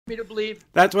me to believe?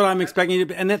 That's what I'm expecting you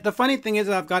to be. And the funny thing is,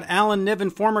 I've got Alan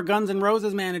Niven, former Guns N'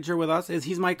 Roses manager, with us.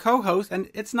 He's my co-host, and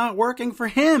it's not working for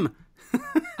him.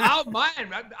 Oh,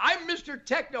 man. I'm Mr.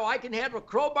 Techno. I can handle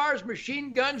crowbars,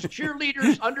 machine guns,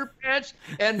 cheerleaders, underpants,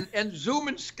 and Zoom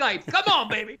and Skype. Come on,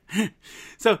 baby.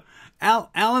 So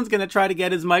Alan's going to try to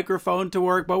get his microphone to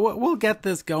work, but we'll get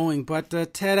this going. But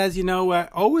Ted, as you know,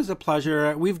 always a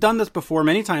pleasure. We've done this before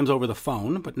many times over the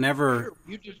phone, but never...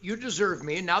 You deserve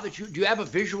me. And now that do you have a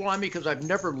visual on me? Because I've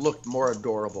never looked more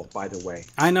adorable, by the way.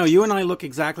 I know. You and I look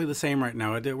exactly the same right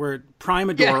now. We're prime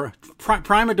adorable.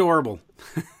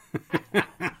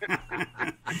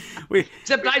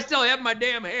 Except I still have my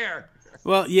damn hair.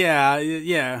 Well,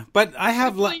 yeah, but I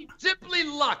have simply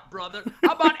luck, brother.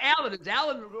 How about Alan? Is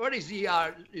Alan? What is he?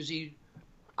 Is he?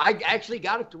 I actually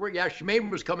got it to work. Yeah,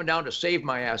 Shemaine was coming down to save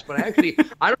my ass, but I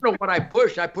don't know what I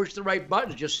pushed. I pushed the right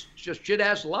buttons. Just shit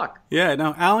ass luck. Yeah.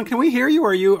 No, Alan, can we hear you?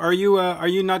 Or are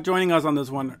you not joining us on this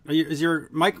one? Is your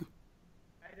mic?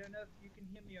 I don't know if you can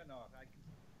hear me or not.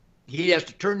 He has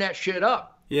to turn that shit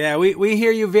up. Yeah, we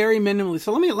hear you very minimally.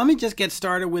 So let me just get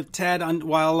started with Ted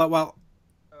while. I'll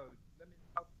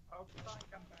try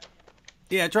and come back.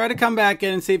 Yeah, try to come back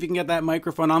in and see if you can get that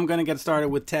microphone. I'm going to get started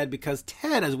with Ted because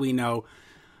Ted, as we know,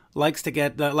 likes to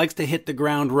hit the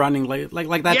ground running like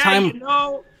that time. You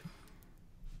know.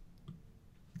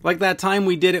 Like that time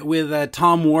we did it with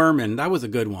Tom Werman. That was a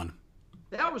good one.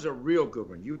 That was a real good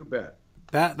one. You bet.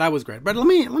 That was great. But let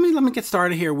me get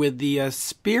started here with the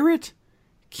Spirit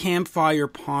Campfire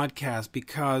podcast,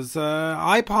 because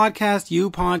I podcast, you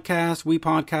podcast, we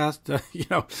podcast.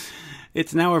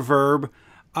 It's now a verb.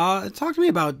 Talk to me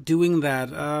about doing that.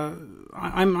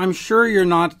 I'm sure you're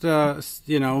not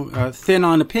thin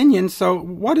on opinion. So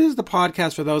what is the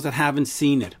podcast for those that haven't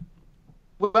seen it?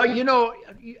 Well,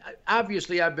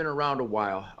 obviously I've been around a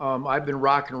while. I've been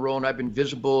rock and roll, and I've been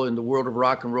visible in the world of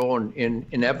rock and roll, and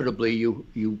inevitably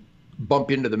you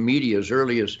bump into the media as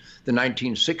early as the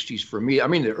 1960s for me. I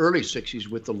mean, the early 60s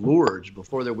with the Lourdes,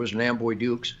 before there was an Amboy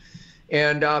Dukes.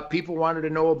 And people wanted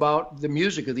to know about the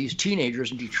music of these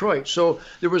teenagers in Detroit. So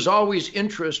there was always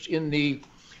interest in the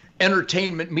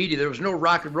entertainment media. There was no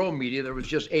rock and roll media. There was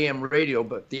just AM radio,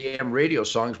 but the AM radio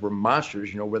songs were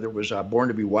monsters, whether it was Born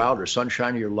to Be Wild or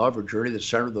Sunshine of Your Love or Journey to the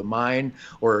Center of the Mind,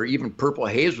 or even Purple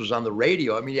Haze was on the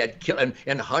radio. I mean, you had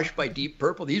and Hush by Deep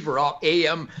Purple. These were all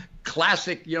AM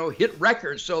classic, hit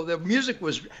records. So the music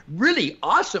was really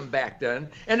awesome back then,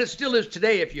 and it still is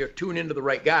today if you tune into the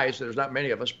right guys. There's not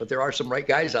many of us, but there are some right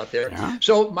guys out there. Yeah.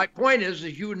 So my point is,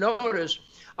 as you notice,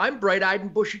 I'm bright-eyed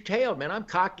and bushy-tailed, man. I'm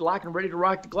cocked, locked, and ready to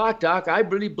rock the Glock, Doc. I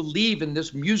really believe in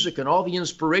this music and all the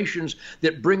inspirations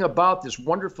that bring about this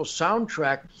wonderful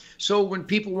soundtrack. So when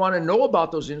people want to know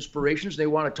about those inspirations, they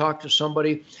want to talk to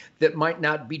somebody that might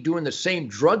not be doing the same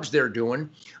drugs they're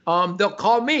doing, they'll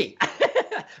call me.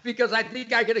 Because I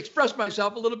think I can express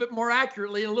myself a little bit more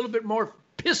accurately and a little bit more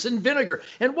piss and vinegar.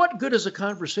 And what good is a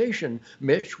conversation,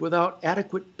 Mitch, without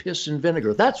adequate piss and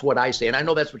vinegar? That's what I say, and I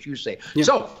know that's what you say. Yeah.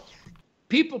 So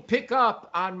people pick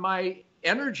up on my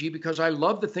energy because I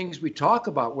love the things we talk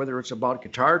about, whether it's about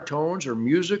guitar tones or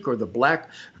music or the black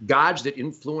gods that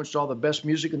influenced all the best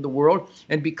music in the world.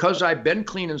 And because I've been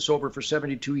clean and sober for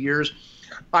 72 years,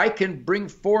 I can bring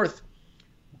forth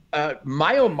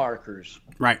mile markers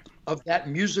of that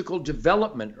musical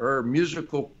development or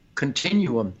musical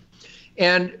continuum.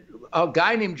 And a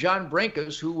guy named John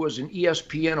Brankus, who was an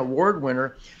ESPN award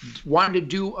winner, wanted to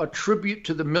do a tribute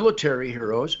to the military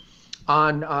heroes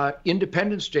on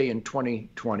Independence Day in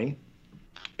 2020.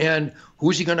 And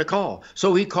who's he going to call?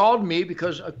 So he called me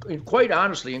because, quite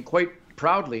honestly and quite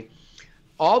proudly,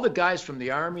 all the guys from the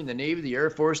Army, the Navy, the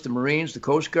Air Force, the Marines, the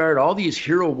Coast Guard, all these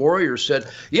hero warriors said,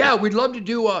 yeah, we'd love to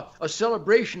do a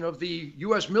celebration of the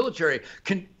U.S. military.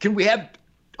 Can we have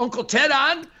Uncle Ted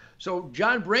on? So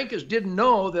John Brankus didn't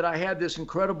know that I had this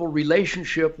incredible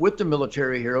relationship with the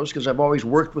military heroes because I've always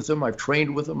worked with them. I've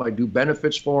trained with them. I do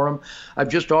benefits for them. I've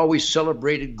just always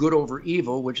celebrated good over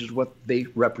evil, which is what they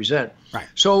represent. Right.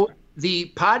 So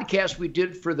the podcast we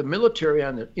did for the military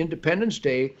on the Independence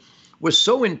Day was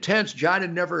so intense. John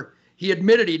he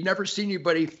admitted he'd never seen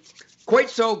anybody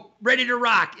quite so ready to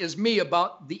rock as me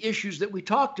about the issues that we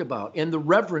talked about and the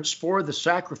reverence for the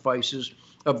sacrifices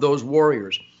of those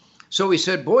warriors. So he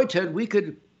said, boy, Ted, we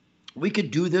could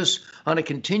do this on a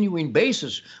continuing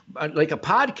basis, like a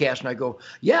podcast. And I go,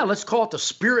 yeah, let's call it the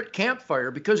Spirit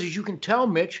Campfire, because as you can tell,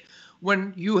 Mitch,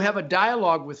 when you have a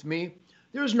dialogue with me,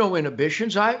 there's no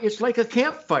inhibitions. It's like a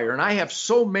campfire. And I have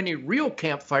so many real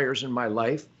campfires in my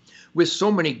life with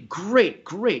so many great,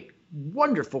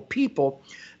 wonderful people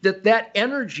that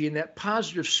energy and that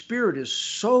positive spirit is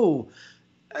so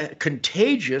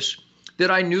contagious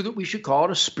that I knew that we should call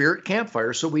it a spirit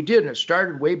campfire. So we did, and it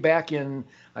started way back in,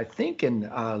 I think, in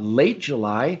late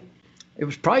July. It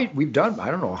was probably, we've done,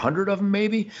 I don't know, 100 of them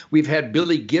maybe. We've had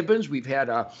Billy Gibbons. We've had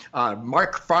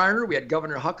Mark Farner. We had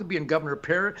Governor Huckabee and Governor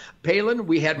Palin.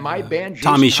 We had my band,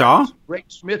 Jason Tommy Shaw. Greg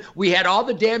Smith. We had all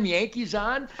the damn Yankees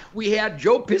on. We had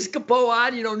Joe Piscopo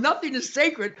on. You know, nothing is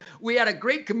sacred. We had a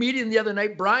great comedian the other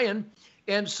night, Brian.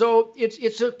 And so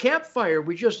it's a campfire.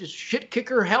 It's shit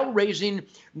kicker, hell raising,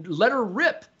 let her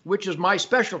rip, which is my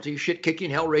specialty, shit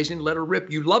kicking, hell raising, let her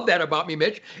rip. You love that about me,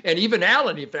 Mitch. And even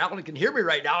Alan, if Alan can hear me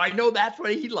right now, I know that's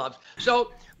what he loves.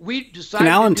 So we decided.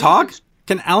 Can Alan talk?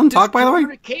 Can Alan talk, by the way?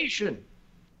 Communication.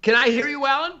 Can I hear you,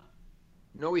 Alan?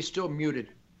 No, he's still muted.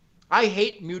 I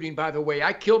hate muting, by the way.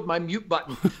 I killed my mute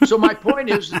button. So my point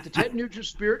is that the Ted Nugent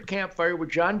Spirit Campfire with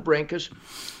John Brankus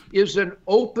is an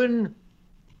open,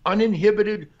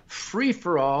 uninhibited,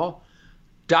 free-for-all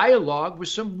dialogue with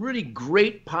some really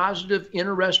great, positive,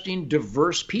 interesting,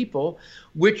 diverse people,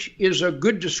 which is a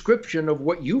good description of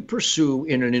what you pursue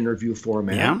in an interview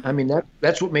format. Yeah. I mean,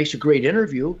 that's what makes a great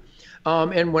interview.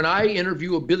 And when I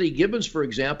interview a Billy Gibbons, for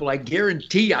example, I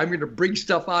guarantee I'm going to bring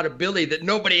stuff out of Billy that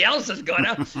nobody else is going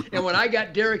to. And when I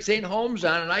got Derek St. Holmes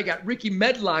on, and I got Ricky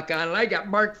Medlock on, and I got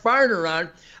Mark Farner on,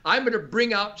 I'm going to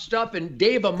bring out stuff, and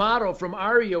Dave Amato from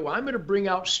REO, I'm going to bring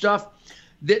out stuff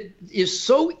that is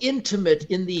so intimate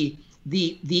in the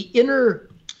inner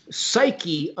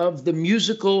psyche of the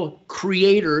musical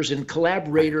creators and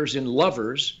collaborators and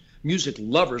lovers, music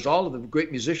lovers. All of the great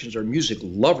musicians are music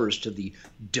lovers to the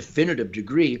definitive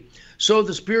degree. So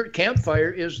the Spirit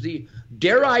Campfire is the,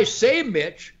 dare I say,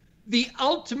 Mitch, the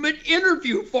ultimate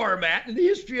interview format in the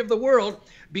history of the world,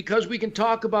 because we can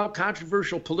talk about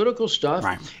controversial political stuff,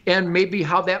 right, and maybe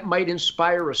how that might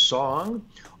inspire a song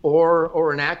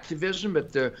or an activism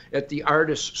at the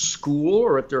artist's school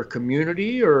or at their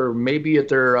community or maybe at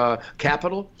their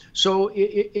capital. So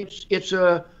it's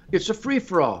a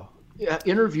free-for-all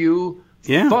interview.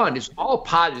 Yeah. Fun. It's all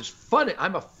pot. It's fun.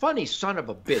 I'm a funny son of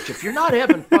a bitch. If you're not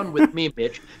having fun with me,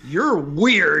 Mitch, you're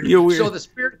weird. You're weird. So the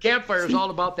Spirit Campfire is all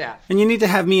about that. And you need to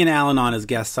have me and Alan on as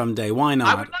guests someday. Why not?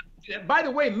 I would love to do that. By the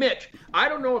way, Mitch, I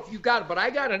don't know if you got it, but I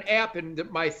got an app in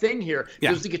my thing here.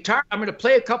 Because the guitar, I'm going to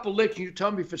play a couple licks and you tell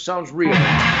me if it sounds real.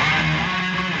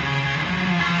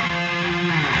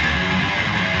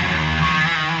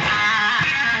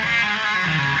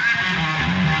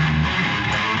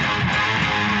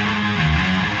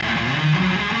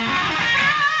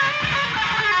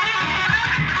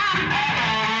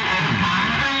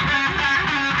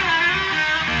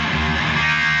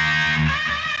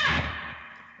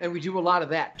 And we do a lot of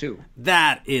that too.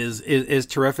 That is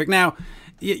terrific. Now,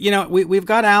 you know, we've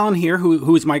got Alan here,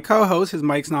 who's my co-host. His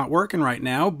mic's not working right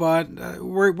now, but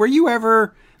were you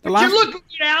ever the last? You look at me,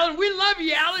 Alan. We love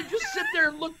you, Alan. Just sit there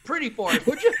and look pretty for us,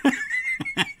 would you?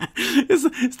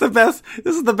 It's the best.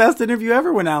 This is the best interview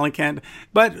ever when Alan can't.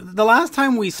 But the last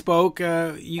time we spoke,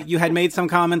 you had made some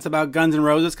comments about Guns N'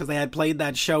 Roses because they had played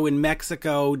that show in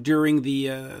Mexico during the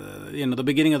the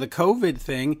beginning of the COVID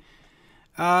thing.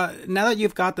 Now that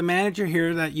you've got the manager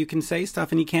here that you can say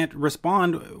stuff and he can't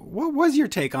respond, what was your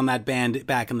take on that band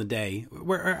back in the day?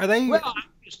 Where are they? Well,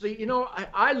 obviously, you know,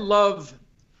 I love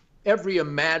every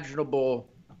imaginable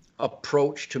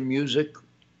approach to music.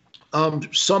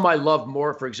 Some I love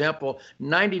more. For example,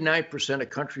 99% of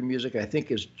country music I think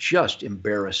is just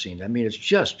embarrassing. I mean, it's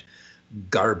just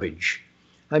garbage.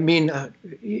 I mean,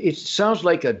 it sounds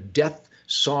like a death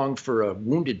song for a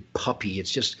wounded puppy.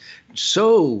 It's just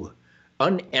so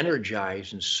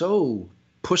unenergized and so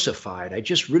pussified. I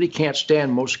just really can't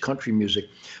stand most country music,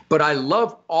 but I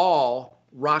love all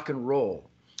rock and roll.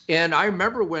 And I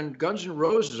remember when Guns N'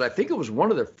 Roses, I think it was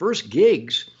one of their first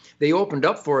gigs, they opened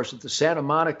up for us at the Santa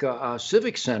Monica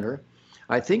Civic Center.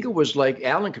 I think it was like,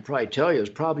 Alan could probably tell you, it was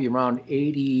probably around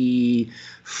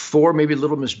 84, maybe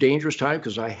Little Miss Dangerous time,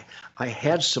 because I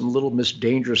had some Little Miss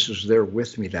Dangerouses there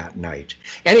with me that night.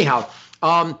 Anyhow,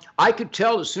 I could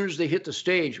tell as soon as they hit the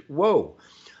stage, whoa,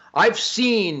 I've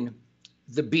seen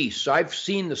the Beasts. I've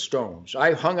seen the Stones.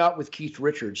 I hung out with Keith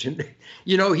Richards. And,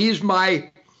 you know, he's my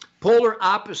polar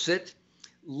opposite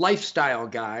lifestyle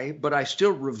guy, but I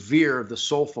still revere the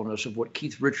soulfulness of what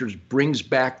Keith Richards brings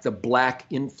back, the black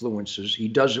influences. He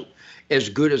does it as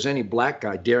good as any black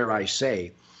guy, dare I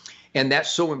say. And that's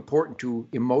so important to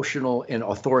emotional and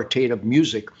authoritative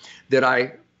music that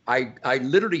I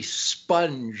literally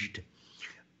sponged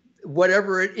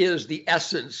whatever it is, the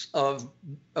essence of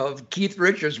Keith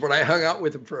Richards when I hung out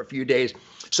with him for a few days.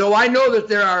 So I know that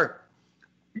there are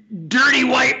dirty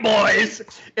white boys,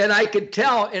 and I could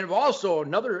tell. And also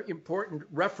another important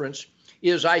reference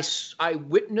is I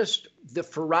witnessed the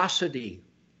ferocity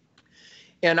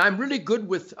And I'm really good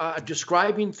with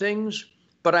describing things,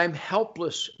 but I'm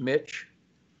helpless, Mitch,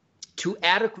 to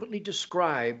adequately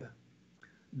describe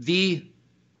the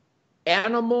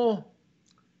animal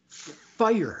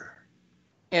fire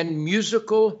and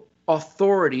musical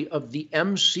authority of the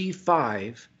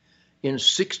MC5 in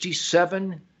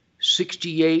 67,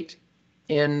 68,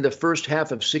 and the first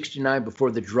half of 69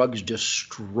 before the drugs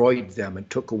destroyed them and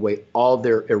took away all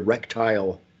their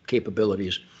erectile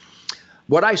capabilities.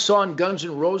 What I saw in Guns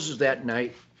N' Roses that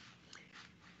night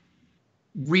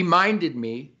reminded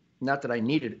me, not that I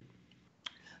needed it,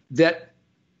 that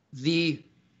the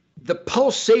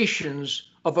pulsations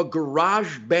of a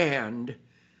garage band,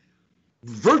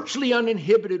 virtually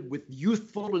uninhibited with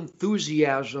youthful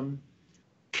enthusiasm,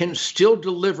 can still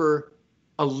deliver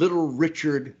a Little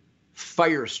Richard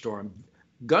firestorm.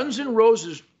 Guns N'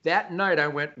 Roses, that night I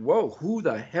went, whoa, who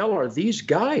the hell are these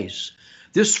guys?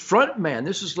 This front man,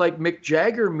 this is like Mick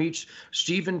Jagger meets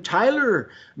Steven Tyler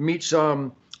meets,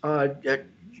 what's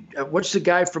the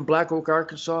guy from Black Oak,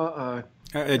 Arkansas?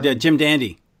 Jim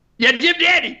Dandy. Yeah, Jim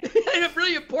Dandy. A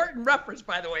really important reference,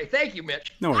 by the way. Thank you,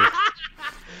 Mitch. No worries.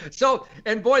 So,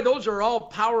 and boy, those are all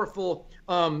powerful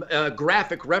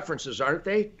graphic references, aren't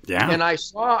they? Yeah. And I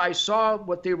saw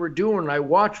what they were doing. I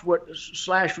watched what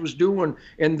Slash was doing,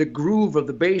 and the groove of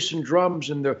the bass and drums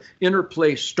and the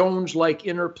interplay, Stones-like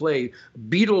interplay,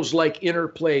 Beatles-like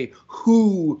interplay,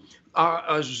 Who,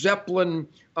 Zeppelin.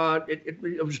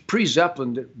 It was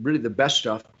pre-Zeppelin, really the best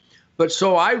stuff. But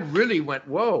so I really went,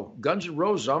 whoa, Guns N'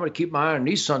 Roses, I'm going to keep my eye on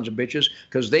these sons of bitches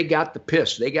because they got the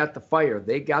piss, they got the fire,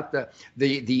 they got the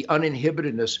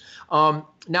uninhibitedness.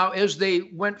 Now, as they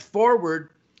went forward,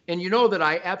 and you know that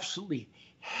I absolutely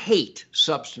hate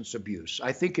substance abuse.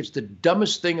 I think it's the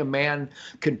dumbest thing a man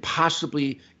can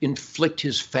possibly inflict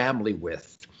his family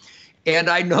with. And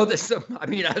I know that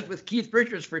I was with Keith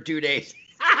Richards for 2 days,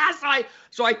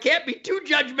 so I can't be too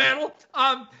judgmental.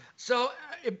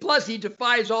 Plus, he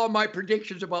defies all my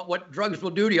predictions about what drugs will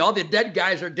do to you. All the dead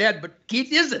guys are dead, but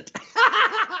Keith isn't.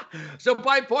 So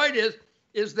my point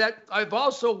is that I've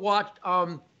also watched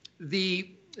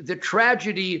the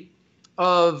tragedy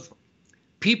of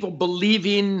people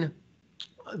believing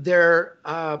their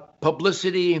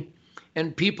publicity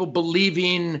and people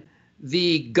believing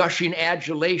the gushing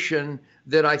adulation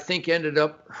that I think ended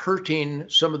up hurting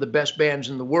some of the best bands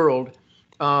in the world,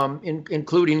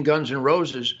 including Guns N'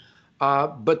 Roses.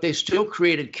 But they still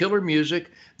created killer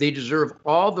music. They deserve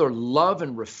all the love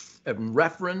and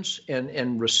reference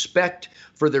and respect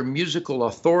for their musical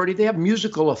authority. They have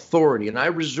musical authority, and I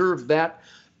reserve that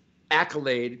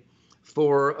accolade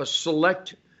for a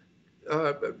select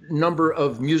number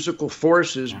of musical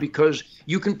forces, because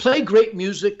you can play great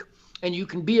music and you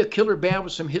can be a killer band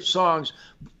with some hit songs,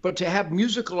 but to have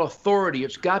musical authority,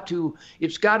 it's got to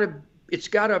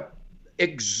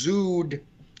exude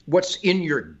what's in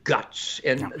your guts.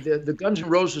 And the Guns N'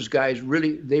 Roses guys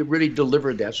really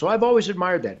delivered that. So I've always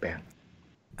admired that band.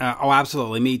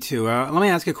 Absolutely. Me too. Let me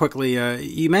ask you quickly.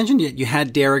 You mentioned you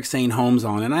had Derek St. Holmes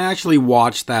on, and I actually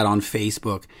watched that on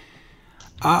Facebook.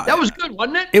 That was good,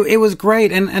 wasn't it? It was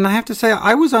great. And I have to say,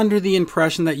 I was under the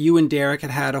impression that you and Derek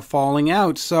had a falling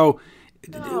out. So,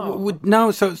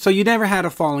 so you never had a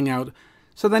falling out.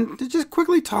 So then just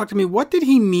quickly talk to me, what did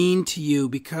he mean to you?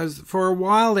 Because for a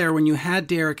while there, when you had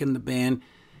Derek in the band,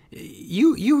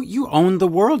 you owned the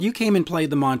world. You came and played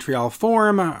the Montreal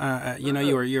Forum.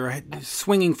 You were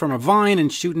swinging from a vine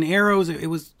and shooting arrows. It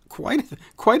was quite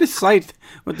a sight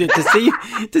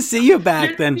to see you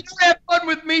back then. You don't have fun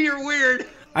with me, you're weird.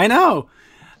 I know.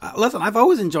 Listen, I've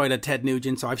always enjoyed a Ted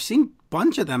Nugent, so I've seen a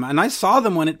bunch of them, and I saw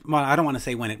them I don't want to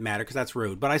say when it mattered because that's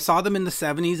rude, but I saw them in the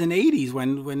 70s and 80s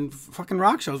when fucking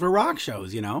rock shows were rock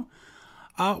shows, you know?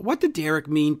 What did Derek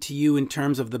mean to you in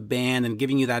terms of the band and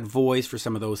giving you that voice for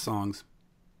some of those songs?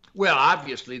 Well,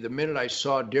 obviously, the minute I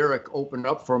saw Derek open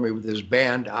up for me with his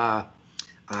band,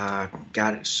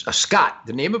 Scott.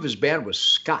 The name of his band was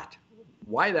Scott.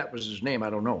 Why that was his name, I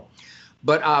don't know.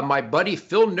 But my buddy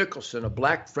Phil Nicholson, a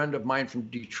black friend of mine from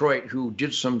Detroit who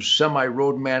did some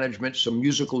semi-road management, some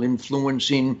musical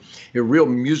influencing, a real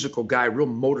musical guy, real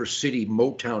Motor City,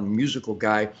 Motown musical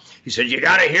guy. He said, you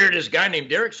got to hear this guy named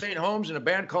Derek St. Holmes in a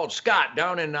band called Scott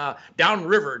down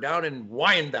river, down in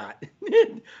Wyandotte,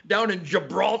 down in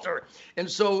Gibraltar. And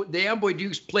so the Amboy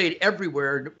Dukes played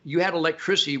everywhere. You had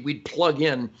electricity, we'd plug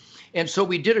in. And so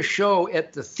we did a show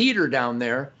at the theater down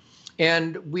there.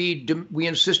 And we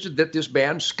insisted that this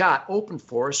band, Scott, open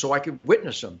for us so I could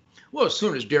witness him. Well, as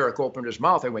soon as Derek opened his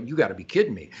mouth, I went, you got to be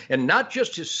kidding me. And not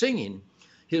just his singing,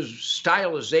 his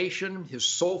stylization, his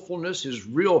soulfulness,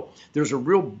 there's a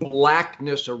real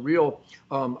blackness, a real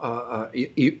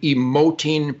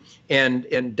emoting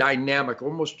and dynamic,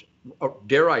 almost,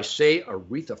 dare I say,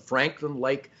 Aretha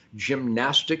Franklin-like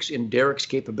gymnastics in Derek's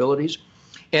capabilities.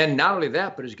 And not only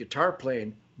that, but his guitar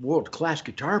playing, world-class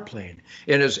guitar playing.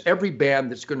 And as every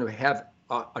band that's going to have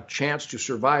a chance to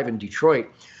survive in Detroit,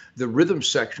 the rhythm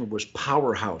section was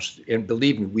powerhouse. And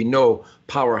believe me, we know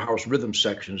powerhouse rhythm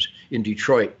sections in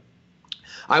Detroit.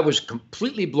 I was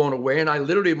completely blown away, and I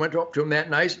literally went up to him that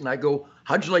night, and I go,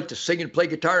 how'd you like to sing and play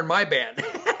guitar in my band?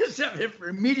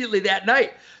 Immediately that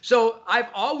night. So I've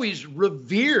always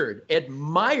revered,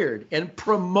 admired, and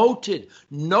promoted.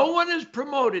 No one has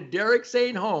promoted Derek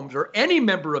St. Holmes or any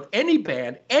member of any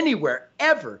band anywhere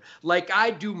ever like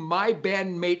I do my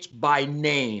bandmates by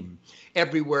name.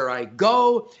 Everywhere I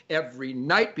go, every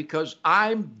night, because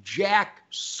I'm jack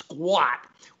squat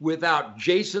without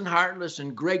Jason Hartless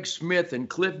and Greg Smith and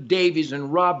Cliff Davies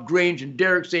and Rob Grange and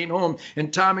Derek St. Holmes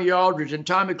and Tommy Aldridge and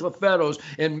Tommy Clefettos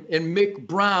and Mick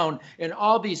Brown and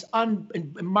all these,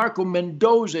 and Marco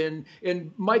Mendoza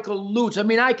and Michael Lutz. I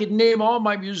mean, I could name all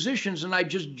my musicians, and I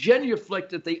just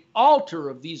genuflect at the altar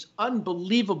of these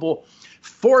unbelievable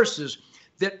forces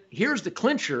that, here's the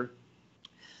clincher,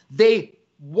 they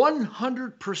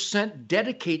 100%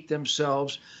 dedicate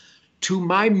themselves to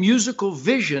my musical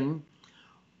vision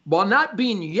while not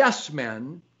being yes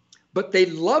men, but they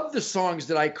love the songs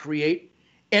that I create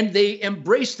and they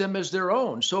embrace them as their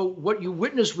own. So what you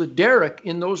witnessed with Derek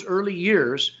in those early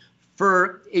years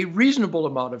for a reasonable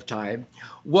amount of time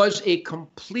was a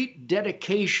complete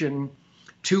dedication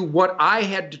to what I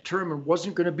had determined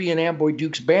wasn't going to be an Amboy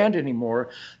Dukes band anymore.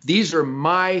 These are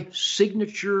my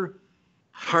signature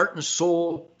heart and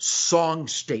soul song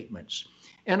statements.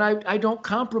 And I don't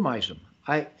compromise them.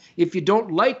 If you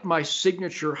don't like my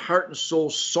signature heart and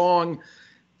soul song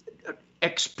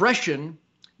expression,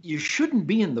 you shouldn't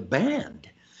be in the band.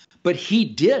 But he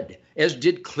did, as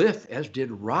did Cliff, as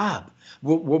did Rob.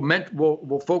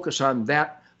 We'll focus on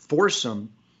that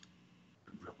foursome.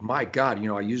 My God,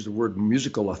 I use the word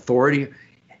musical authority.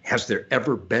 Has there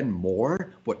ever been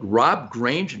more? What Rob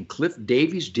Grange and Cliff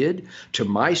Davies did to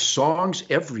my songs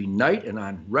every night and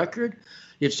on record,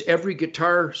 it's every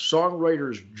guitar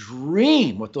songwriter's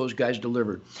dream what those guys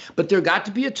delivered. But there got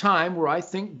to be a time where I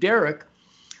think Derek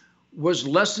was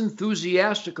less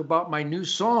enthusiastic about my new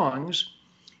songs.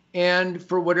 And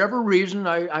for whatever reason,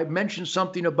 I mentioned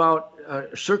something about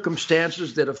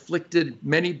circumstances that afflicted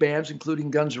many bands, including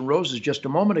Guns N' Roses, just a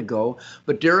moment ago.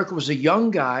 But Derek was a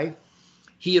young guy.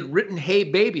 He had written Hey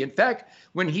Baby. In fact,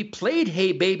 when he played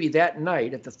Hey Baby that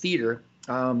night at the theater,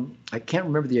 I can't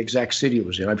remember the exact city it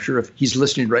was in. I'm sure if he's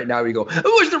listening right now, he'd go, it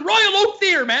was the Royal Oak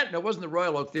Theater, man. No, it wasn't the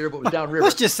Royal Oak Theater, but it was downriver.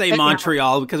 Let's just say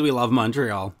Montreal, because we love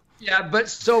Montreal. Yeah, but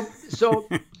so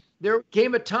there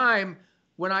came a time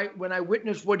when I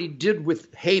witnessed what he did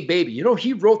with Hey Baby.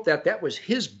 He wrote that. That was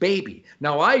his baby.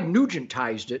 Now, I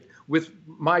Nugentized it with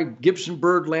my Gibson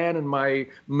Birdland and my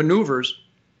maneuvers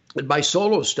and my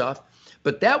solo stuff.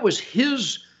 But that was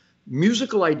his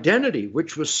musical identity,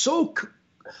 which was so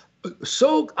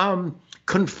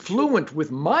confluent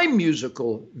with my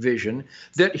musical vision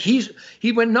that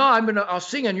he went, no, I'll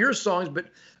sing on your songs, but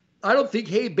I don't think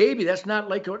Hey Baby, that's not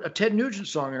like a Ted Nugent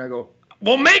song. And I go,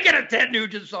 well, make it a Ted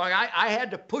Nugent song. I had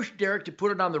to push Derek to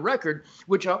put it on the record,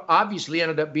 which obviously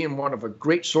ended up being one of the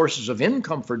great sources of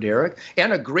income for Derek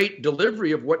and a great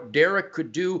delivery of what Derek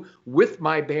could do with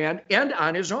my band and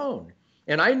on his own.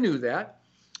 And I knew that.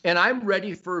 And I'm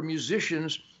ready for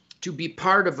musicians to be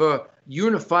part of a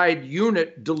unified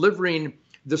unit delivering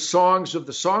the songs of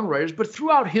the songwriters. But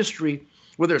throughout history,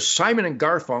 whether it's Simon and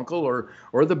Garfunkel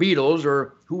or the Beatles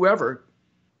or whoever,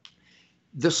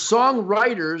 the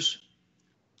songwriters,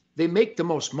 they make the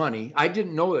most money. I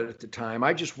didn't know that at the time.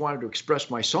 I just wanted to express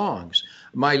my songs.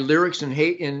 My lyrics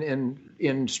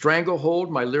in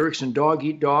Stranglehold, my lyrics in Dog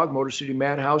Eat Dog, Motor City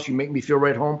Madhouse, You Make Me Feel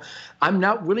Right Home. I'm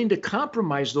not willing to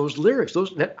compromise those lyrics.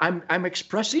 I'm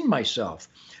expressing myself.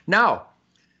 Now,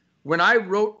 when I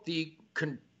wrote the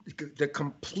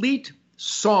complete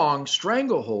song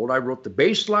Stranglehold, I wrote the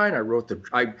bass line,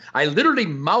 I literally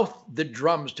mouthed the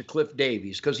drums to Cliff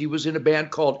Davies because he was in a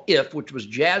band called If, which was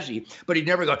jazzy, but he'd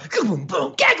never go boom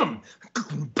boom gagum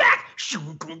back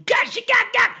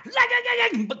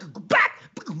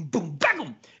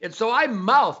and so I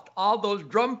mouthed all those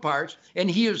drum parts, and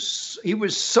he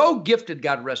was so gifted,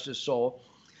 God rest his soul,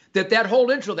 that whole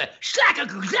intro, that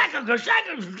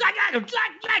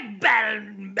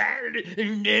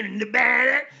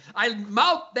I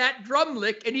mouthed that drum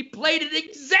lick, and he played it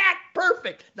exact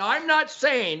perfect. Now, I'm not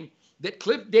saying that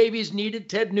Cliff Davies needed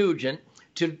Ted Nugent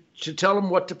to tell him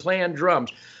what to play on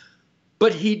drums.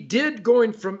 But he did,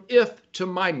 going from If to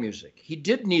my music, he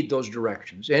did need those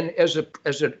directions. And as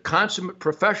a consummate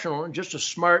professional and just a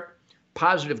smart,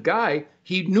 positive guy,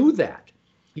 he knew that.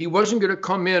 He wasn't going to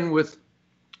come in with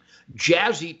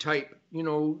jazzy type,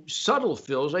 subtle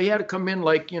fills. He had to come in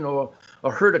like, a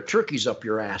herd of turkeys up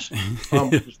your ass.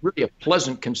 It was really a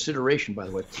pleasant consideration, by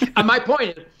the way. And my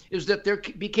point is that there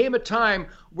became a time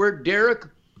where Derek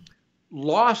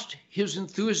lost his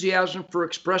enthusiasm for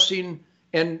expressing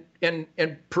and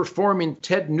performing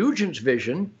Ted Nugent's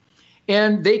vision,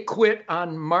 and they quit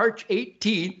on March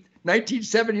 18th,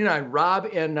 1979. Rob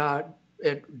and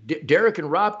Derek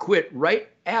and Rob quit right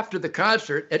after the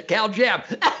concert at Cal Jam.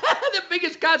 The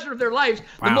biggest concert of their lives,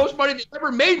 wow. The most money they've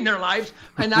ever made in their lives.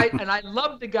 And I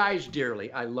love the guys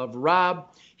dearly. I love Rob.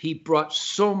 He brought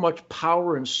so much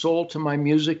power and soul to my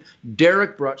music.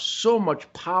 Derek brought so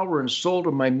much power and soul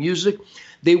to my music.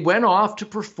 They went off to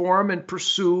perform and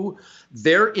pursue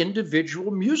their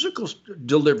individual musical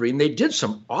delivery. And they did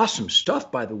some awesome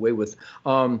stuff, by the way, with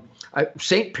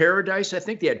St. Paradise. I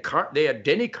think they had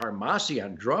Denny Carmassi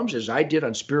on drums, as I did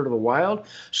on Spirit of the Wild.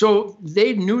 So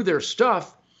they knew their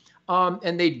stuff,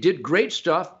 and they did great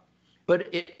stuff, but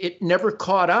it never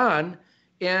caught on.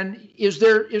 And is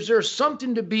there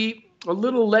something to be a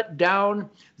little let down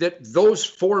that those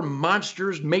four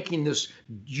monsters making this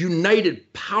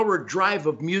united power drive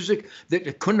of music that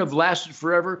it couldn't have lasted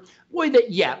forever? Boy,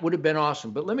 it would have been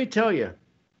awesome. But let me tell you,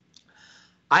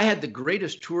 I had the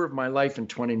greatest tour of my life in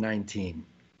 2019.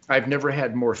 I've never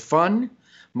had more fun.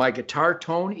 My guitar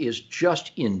tone is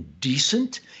just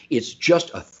indecent. It's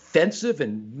just offensive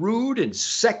and rude and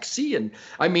sexy. And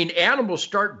I mean, animals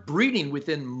start breeding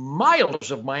within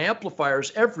miles of my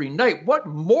amplifiers every night. What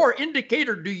more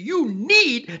indicator do you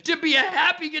need to be a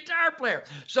happy guitar player?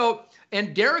 So,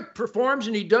 and Derek performs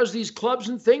and he does these clubs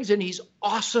and things, and he's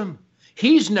awesome.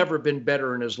 He's never been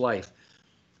better in his life.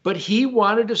 But he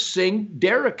wanted to sing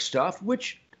Derek stuff,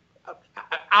 which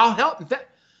I'll help. In fact,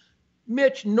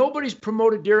 Mitch, nobody's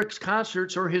promoted Derek's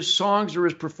concerts or his songs or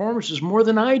his performances more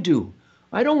than I do.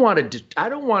 I don't want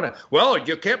to, well,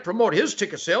 you can't promote his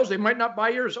ticket sales. They might not buy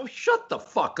yours. Oh, shut the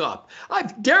fuck up.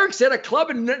 Derek's at a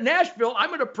club in Nashville. I'm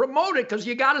going to promote it because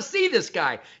you got to see this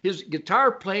guy. His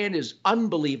guitar playing is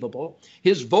unbelievable.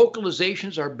 His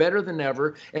vocalizations are better than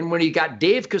ever. And when he got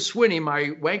Dave Caswini,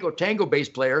 my Wango Tango bass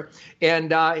player,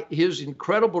 and his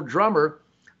incredible drummer,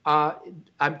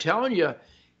 I'm telling you,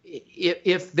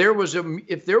 if there was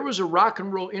a rock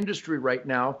and roll industry right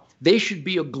now, they should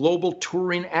be a global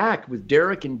touring act with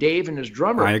Derek and Dave and his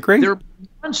drummer. I agree. They're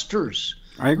monsters.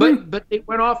 I agree. But they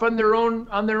went off on their own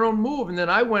move, and then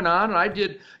I went on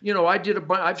and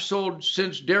I've sold,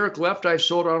 since Derek left, I've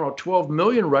sold, I don't know, 12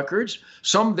 million records,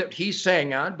 some that he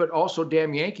sang on, but also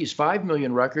Damn Yankees, 5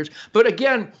 million records. But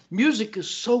again, music is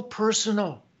so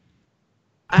personal.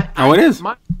 It is.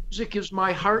 My music is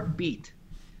my heartbeat.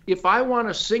 If I want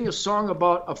to sing a song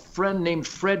about a friend named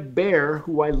Fred Bear,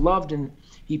 who I loved and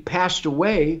he passed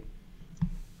away,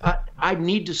 I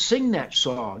need to sing that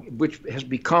song, which has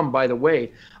become, by the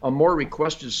way, a more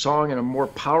requested song and a more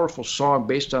powerful song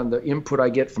based on the input I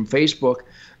get from Facebook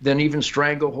than even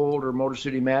Stranglehold or Motor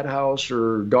City Madhouse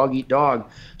or Dog Eat Dog.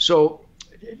 So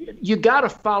you got to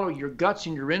follow your guts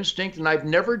and your instinct, and I've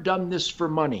never done this for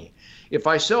money. If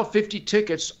I sell 50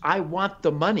 tickets, I want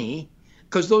the money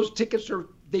because those tickets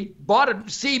they bought it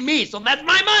to see me, so that's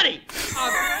my money.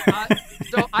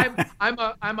 So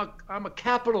I'm a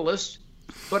capitalist,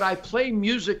 but I play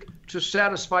music to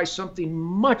satisfy something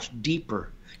much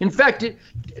deeper. In fact,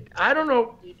 I don't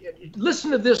know.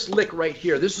 Listen to this lick right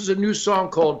here. This is a new song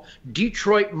called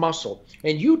Detroit Muscle,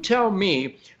 and you tell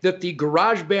me that the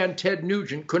garage band Ted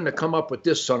Nugent couldn't have come up with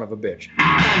this son of a bitch.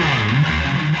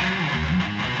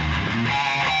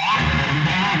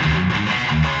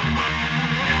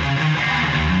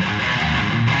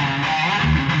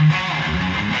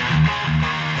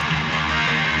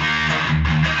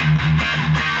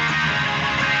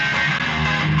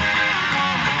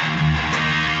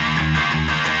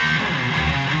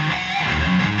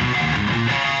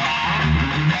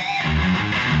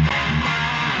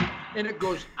 And it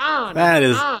goes on. That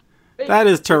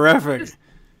is terrific.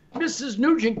 Mrs.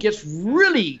 Nugent gets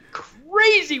really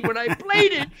crazy when I play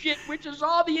this shit, which is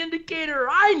all the indicator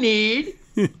I need.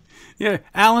 Yeah,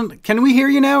 Alan, can we hear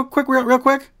you now? Real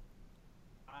quick.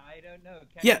 I don't know.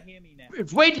 Can you hear me now?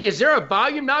 Wait, is there a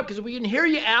volume now? Because we can hear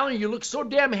you, Alan. You look so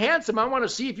damn handsome. I want to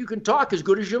see if you can talk as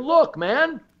good as you look,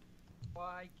 man. Well,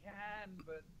 I can,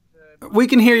 but we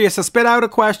can hear you. So spit out a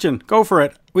question. Go for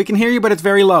it. We can hear you, but it's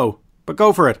very low. But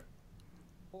go for it.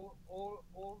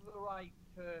 all the right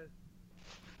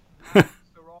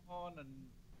Saron and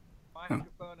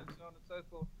microphone and so on and so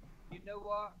forth. You know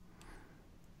what?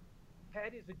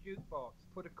 Ted is a jukebox.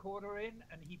 Put a quarter in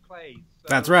and he plays. So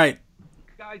That's right.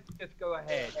 Guys, just go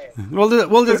ahead.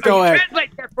 We'll just go ahead.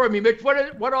 Translate that for me, Mitch.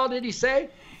 What all did he say?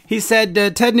 He said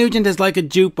Ted Nugent is like a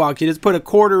jukebox. You just put a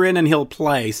quarter in and he'll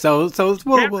play. So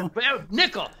we'll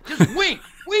nickel. Just wink.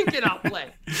 Wink and I'll play.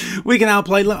 We can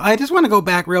outplay. I just want to go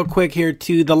back real quick here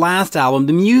to the last album.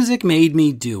 The music made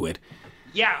me do it.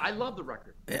 Yeah, I love the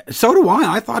record. So do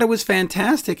I. I thought it was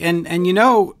fantastic. And you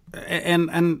know,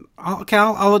 and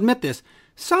I'll admit this.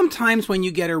 Sometimes when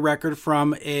you get a record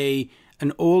from an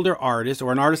older artist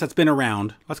or an artist that's been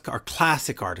around, or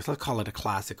classic artist, let's call it a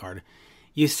classic artist,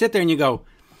 you sit there and you go,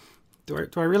 do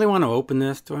I really want to open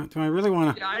this? Do I really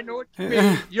want to? Yeah, I know what you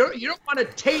mean. You don't want to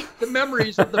taint the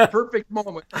memories of the perfect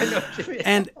moment. I know what you mean.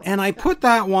 And I put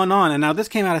that one on, and now this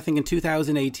came out I think in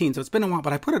 2018, so it's been a while,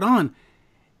 but I put it on,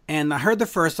 and I heard the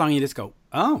first song, and you just go,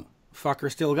 oh,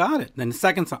 fucker still got it. Then the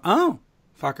second song, oh,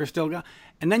 fucker still got it.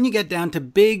 And then you get down to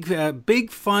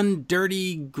big fun,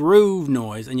 dirty groove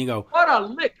noise, and you go, what a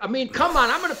lick. I mean, come on,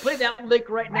 I'm going to play that lick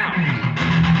right now.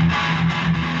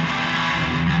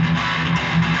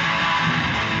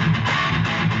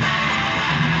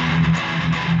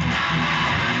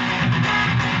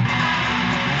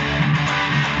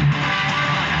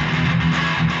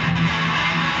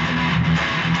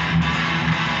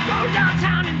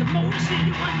 Downtown in the Motor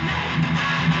City one night.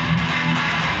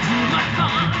 Too much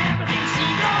fun, everything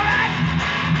seemed alright.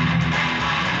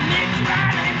 Let's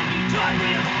ride in the Detroit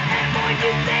wheel, and boy,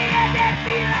 you say that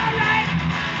feel alright.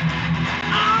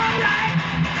 Alright,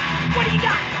 what do you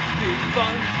got? Big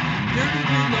fun, dirty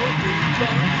good no big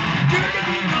fun, dirty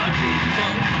good no big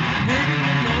fun, dirty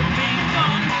good no big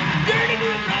fun, dirty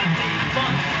good no big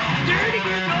fun, dirty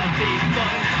good no big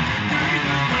fun, dirty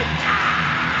good no.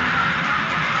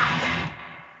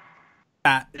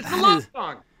 It's a love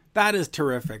song. That is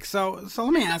terrific. So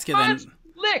let me ask you then.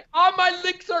 Lick. All my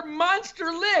licks are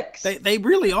monster licks. They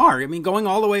really are. I mean, going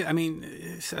all the way. I mean,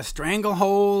 a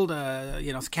Stranglehold,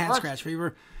 Cat Scratch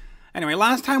Fever. Anyway,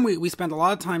 last time we spent a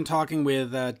lot of time talking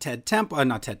with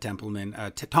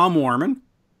Tom Warman,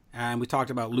 and we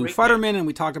talked about Lou Futterman, and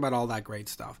we talked about all that great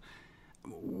stuff.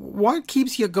 What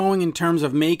keeps you going in terms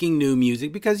of making new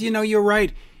music? Because you're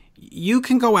right. You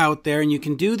can go out there and you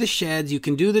can do the sheds, you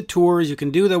can do the tours, you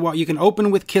can open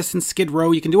with Kiss and Skid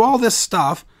Row, you can do all this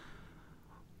stuff.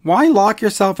 Why lock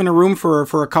yourself in a room for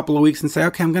a couple of weeks and say,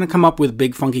 okay, I'm going to come up with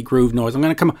big funky groove noise.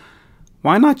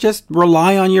 Why not just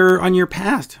rely on your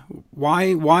past?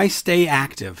 Why stay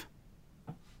active?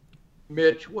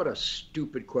 Mitch, what a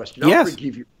stupid question. Yes. I'll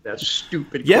forgive you for that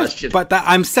stupid Yes, question. but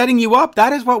I'm setting you up.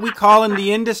 That is what we call in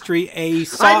the industry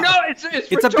I know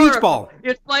it's a beach ball.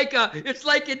 It's like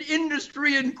an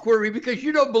industry inquiry because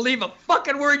you don't believe a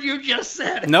fucking word you just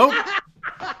said. Nope.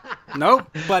 Nope.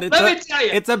 But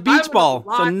it's a beach ball.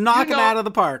 So knock it out of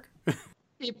the park.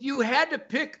 If you had to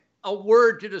pick a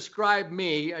word to describe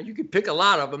me, and you could pick a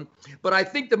lot of them, but I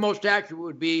think the most accurate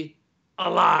would be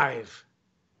alive.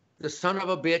 The son of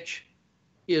a bitch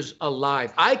is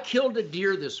alive. I killed a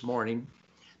deer this morning.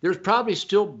 There's probably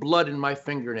still blood in my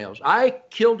fingernails. I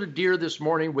killed a deer this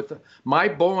morning with my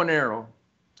bow and arrow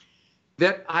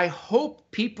that I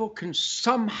hope people can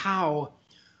somehow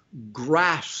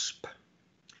grasp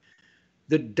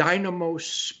the dynamo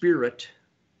spirit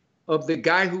of the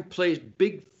guy who plays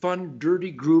big, fun,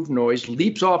 dirty groove noise,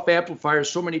 leaps off amplifiers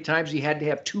so many times he had to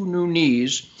have 2 new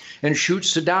knees, and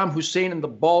shoots Saddam Hussein in the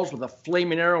balls with a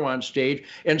flaming arrow on stage,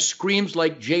 and screams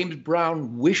like James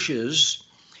Brown wishes.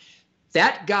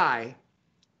 That guy,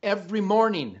 every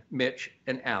morning, Mitch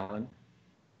and Alan,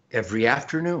 every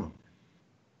afternoon,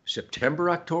 September,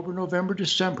 October, November,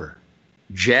 December,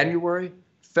 January,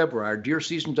 February, our deer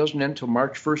season doesn't end until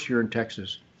March 1st here in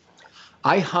Texas.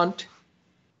 I hunt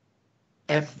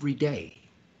every day.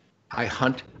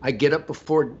 I get up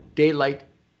before daylight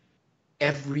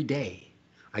every day.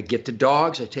 I get the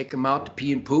dogs, I take them out to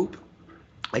pee and poop.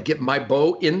 I get my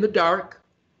bow in the dark,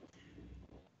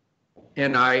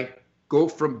 and I go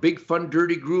from big fun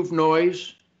dirty groove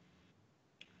noise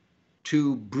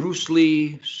to Bruce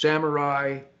Lee,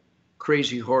 Samurai,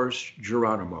 Crazy Horse,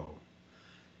 Geronimo.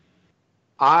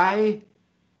 I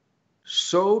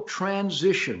so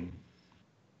transition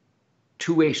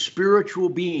to a spiritual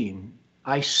being.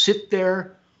 I sit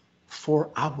there for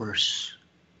hours,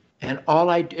 and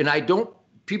I don't.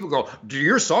 People go, do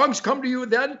your songs come to you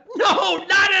then? No,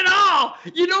 not at all.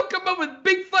 You don't come up with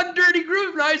big, fun, dirty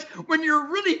groove noise when you're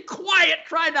really quiet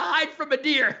trying to hide from a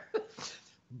deer.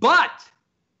 But,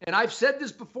 and I've said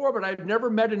this before, but I've never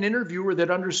met an interviewer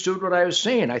that understood what I was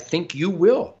saying. I think you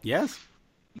will. Yes.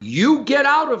 You get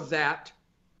out of that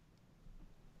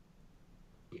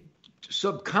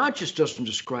subconscious doesn't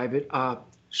describe it.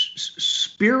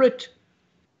 Spirit,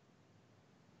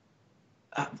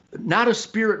 not a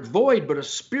spirit void, but a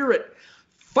spirit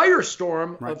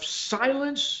firestorm of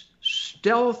silence,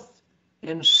 stealth,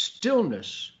 and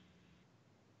stillness.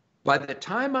 By the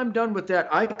time I'm done with that,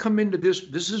 I come into this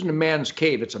isn't a man's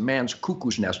cave, it's a man's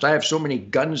cuckoo's nest. I have so many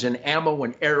guns and ammo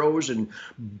and arrows and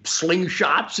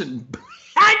slingshots, and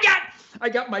I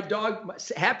got my dog,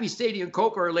 Happy Sadie and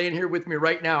Coco are laying here with me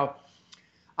right now.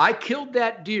 I killed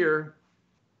that deer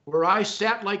where I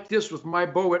sat like this with my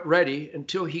bow at ready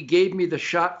until he gave me the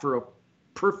shot for a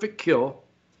perfect kill.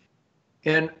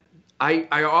 And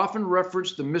I often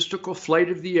reference the mystical flight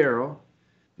of the arrow,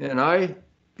 and I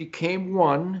became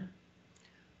one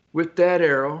with that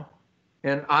arrow,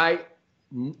 and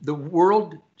the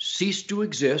world ceased to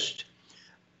exist.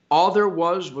 All there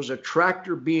was a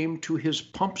tractor beam to his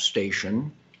pump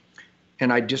station,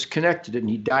 and I disconnected it, and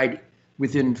he died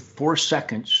within 4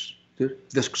 seconds.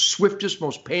 The swiftest,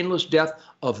 most painless death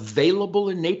available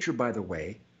in nature, by the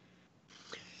way.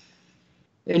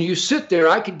 And you sit there,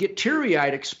 I could get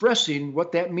teary-eyed expressing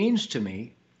what that means to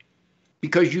me,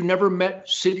 because you never met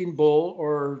Sitting Bull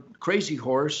or Crazy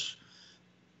Horse.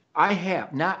 I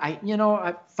have.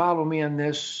 Follow me on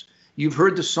this. You've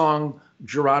heard the song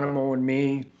Geronimo and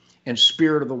Me and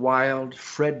Spirit of the Wild,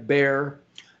 Fred Bear.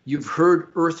 You've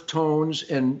heard Earth Tones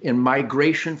and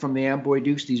Migration from the Amboy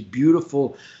Dukes, these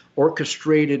beautiful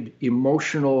orchestrated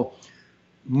emotional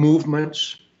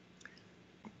movements.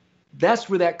 That's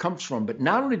where that comes from. But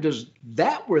not only does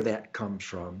that where that comes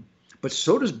from, but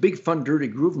so does Big Fun Dirty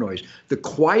Groove Noise. The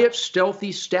quiet,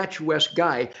 stealthy, statuesque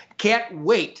guy can't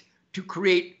wait to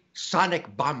create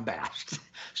sonic bombast.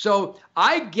 So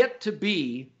I get to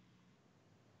be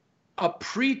a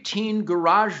preteen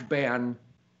garage band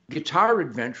guitar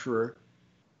adventurer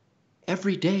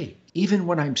every day, even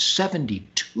when I'm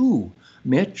 72,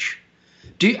 Mitch.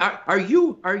 Are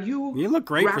you? You look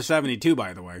great for 72,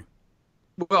 by the way.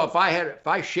 Well, if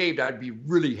I shaved, I'd be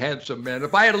really handsome, man.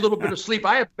 If I had a little bit of sleep,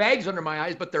 I have bags under my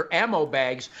eyes, but they're ammo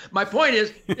bags. My point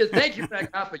is thank you for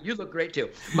that compliment. You look great too.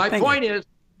 My point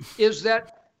is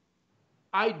that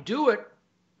I do it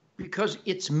because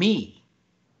it's me.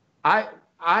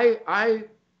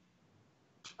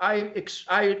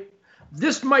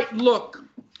 This might look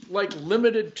like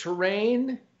limited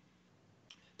terrain.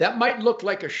 That might look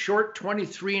like a short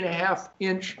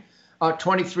 23.5-inch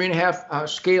 23.5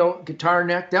 scale guitar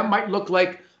neck. That might look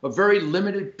like a very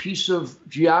limited piece of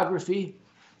geography.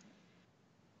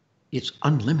 It's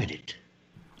unlimited.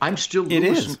 I'm still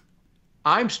Lewis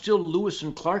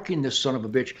and Clarking this son of a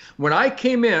bitch. When I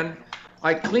came in,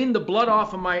 I cleaned the blood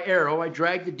off of my arrow. I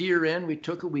dragged the deer in. We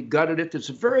took it. We gutted it. It's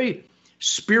a very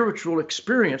spiritual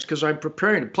experience because I'm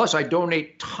preparing it. Plus, I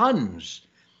donate tons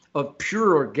of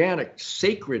pure, organic,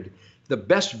 sacred, the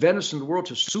best venison in the world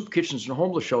to soup kitchens and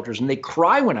homeless shelters, and they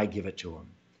cry when I give it to them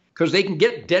because they can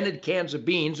get dented cans of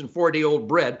beans and 4-day-old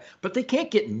bread, but they can't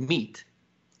get meat,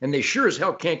 and they sure as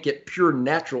hell can't get pure,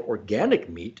 natural, organic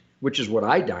meat, which is what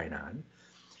I dine on.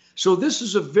 So this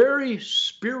is a very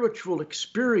spiritual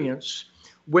experience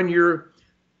when you're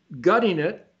gutting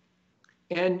it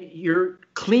and you're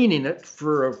cleaning it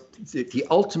for the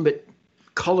ultimate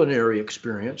culinary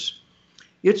experience.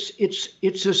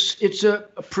 It's a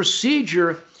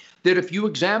procedure that if you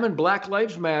examine Black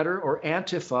Lives Matter or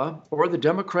Antifa or the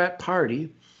Democrat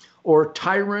Party or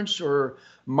tyrants or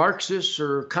Marxists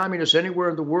or communists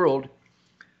anywhere in the world,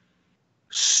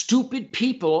 stupid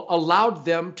people allowed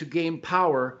them to gain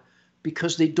power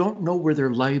because they don't know where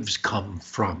their lives come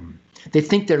from. They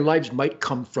think their lives might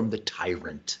come from the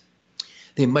tyrant.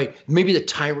 Maybe the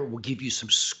tyrant will give you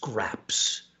some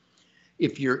scraps.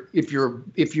 If your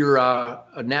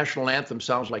a national anthem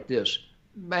sounds like this,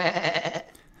 meh,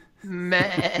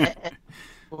 meh.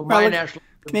 Well, my national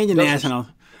Canadian national.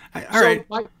 All right.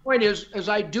 My point is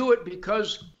I do it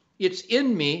because it's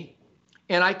in me,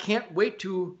 and I can't wait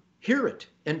to hear it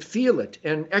and feel it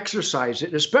and exercise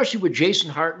it. Especially with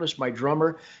Jason Hartless, my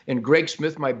drummer, and Greg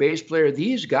Smith, my bass player.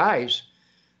 These guys.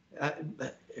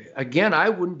 Again, I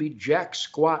wouldn't be jack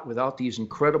squat without these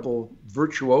incredible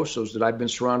virtuosos that I've been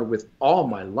surrounded with all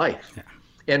my life. Yeah.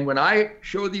 And when I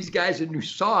show these guys a new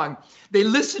song, they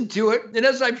listen to it. And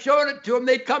as I'm showing it to them,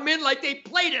 they come in like they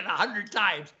played it 100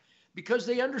 times because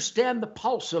they understand the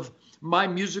pulse of my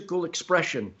musical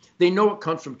expression. They know it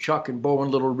comes from Chuck and Bo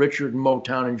and Little Richard and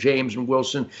Motown and James and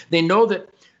Wilson. They know that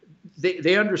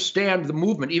they understand the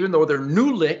movement, even though they're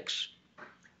new licks,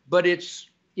 but its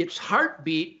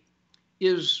heartbeat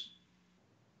is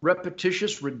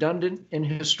repetitious, redundant, and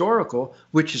historical,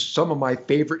 which is some of my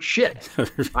favorite shit.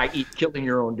 I eat killing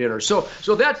your own dinner. So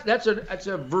that's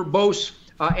a verbose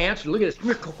answer. Look at this. Come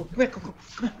here, Coco. Come here, Coco.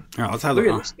 Come here. Oh, let's have Look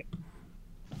a at this.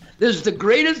 This is the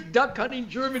greatest duck hunting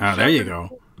German. Oh, there you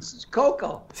go. This is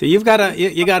Coco. See, you got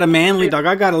a manly dog.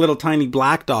 I got a little tiny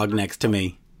black dog next to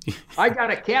me. I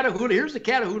got a Catahoula. Here's the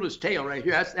Catahoula's tail right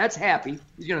here. That's Happy.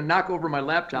 He's gonna knock over my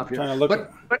laptop here. Trying to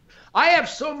look but I have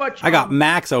so much. I got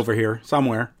Max over here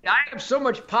somewhere. I have so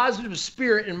much positive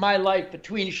spirit in my life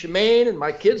between Shemaine and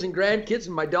my kids and grandkids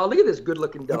and my dog. Look at this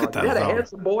good-looking dog. Look at that Is that a dog.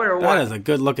 handsome boy or what? That is a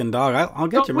good-looking dog. I'll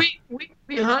get So you.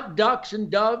 we hunt ducks and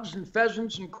doves and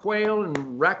pheasants and quail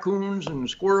and raccoons and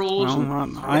squirrels.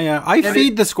 I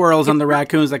feed the squirrels and the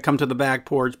raccoons that come to the back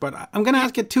porch. But I'm going to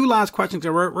ask you two last questions.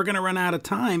 We're going to run out of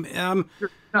time.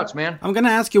 Nuts, man. I'm going to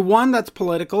ask you one that's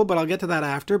political, but I'll get to that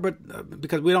after. But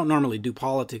because we don't normally do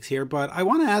politics here, but I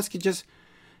want to ask you just,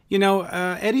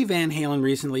 Eddie Van Halen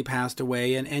recently passed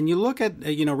away, and you look at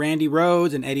Randy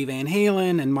Rhoads and Eddie Van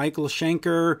Halen and Michael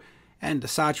Schenker and the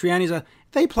Satrianis.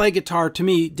 They play guitar to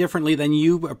me differently than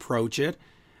you approach it.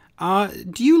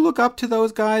 Do you look up to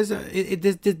those guys?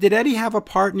 Did Eddie have a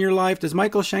part in your life? Does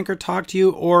Michael Schenker talk to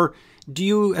you, or do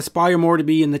you aspire more to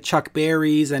be in the Chuck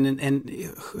Berrys? And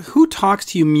who talks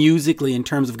to you musically in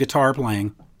terms of guitar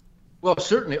playing? Well,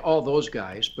 certainly all those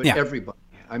guys, but Yeah. everybody.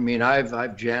 I mean,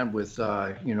 I've jammed with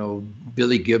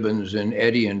Billy Gibbons and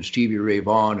Eddie and Stevie Ray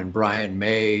Vaughan and Brian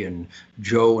May and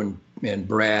Joe and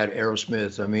Brad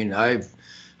Aerosmith. I mean,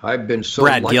 I've been so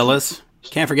Brad lucky. Gillis.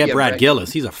 Can't forget Yeah, Brad Brad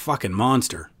Gillis. He's a fucking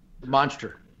monster.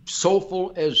 Monster,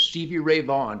 soulful as Stevie Ray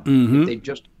Vaughan. Mm-hmm. If they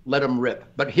just let him rip.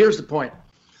 But here's the point: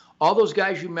 all those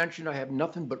guys you mentioned, I have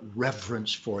nothing but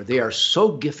reverence for. They are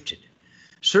so gifted.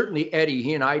 Certainly Eddie,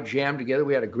 he and I jammed together.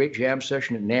 We had a great jam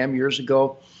session at NAMM years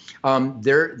ago.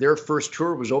 Their first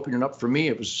tour was opening up for me.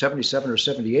 It was 77 or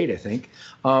 78, I think.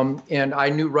 And I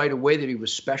knew right away that he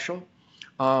was special.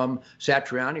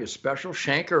 Satriani is special.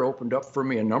 Schenker opened up for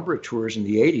me a number of tours in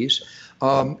the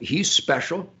 80s. He's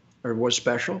special, or was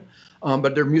special.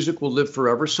 But their music will live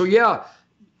forever. So yeah,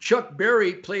 Chuck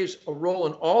Berry plays a role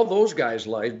in all those guys'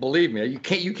 lives. Believe me,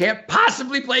 you can't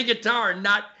possibly play guitar and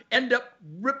not end up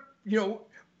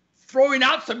throwing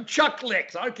out some Chuck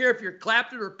licks. I don't care if you're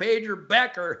Clapton or Page or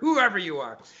Beck or whoever you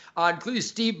are, including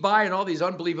Steve Vai and all these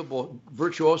unbelievable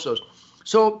virtuosos.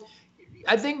 So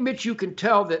I think, Mitch, you can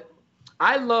tell that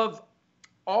I love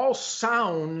all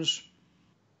sounds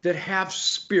that have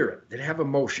spirit, that have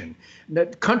emotion.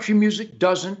 That country music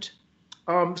doesn't.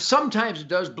 Sometimes it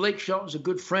does. Blake Shelton's a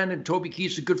good friend and Toby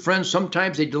Keith's a good friend.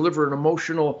 Sometimes they deliver an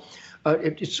emotional,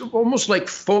 it's almost like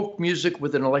folk music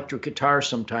with an electric guitar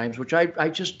sometimes, which I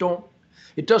just don't,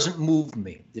 it doesn't move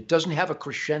me. It doesn't have a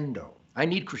crescendo. I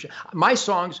need crescendo. My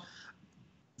songs,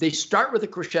 they start with a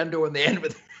crescendo and they end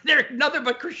with, they're nothing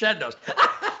but crescendos.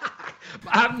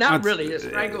 I'm not really.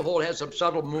 Stranglehold has some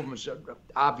subtle movements.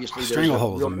 Obviously,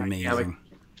 Stranglehold is amazing. Dynamic.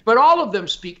 But all of them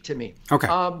speak to me. Okay.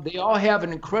 They all have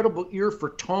an incredible ear for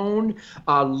tone,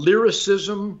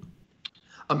 lyricism,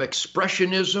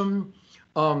 expressionism,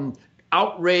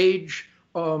 outrage.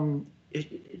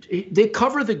 They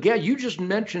cover the gamut. You just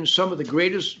mentioned some of the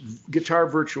greatest guitar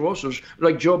virtuosos,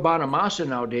 like Joe Bonamassa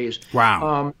nowadays.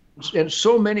 Wow. And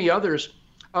so many others.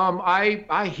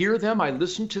 I hear them. I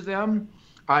listen to them.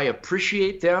 I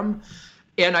appreciate them.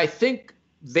 And I think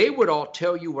they would all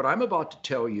tell you what I'm about to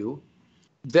tell you,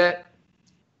 that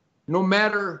no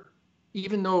matter,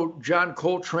 even though John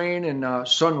Coltrane and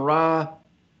Sun Ra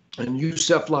and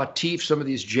Yusef Lateef, some of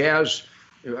these jazz,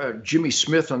 Jimmy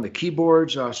Smith on the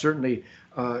keyboards, certainly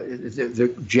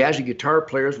the jazzy guitar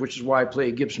players, which is why I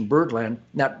play Gibson Birdland,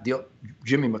 not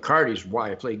Jimmy McCarty's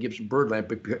why I play Gibson Birdland,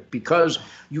 but because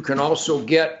you can also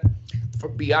get,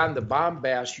 beyond the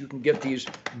bombast, you can get these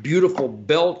beautiful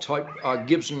bell-type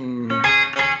Gibson.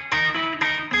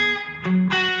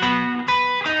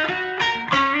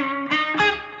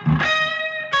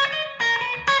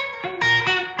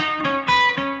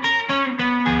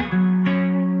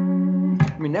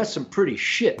 That's some pretty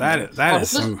shit. That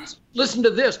is listen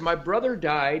to this. My brother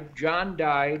died. John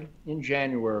died in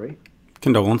January.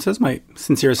 Condolences. My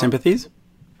sincere sympathies.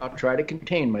 I'll try to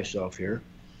contain myself here.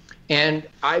 And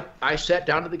I sat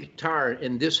down to the guitar,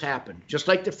 and this happened. Just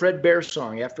like the Fred Bear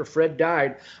song. After Fred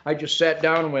died, I just sat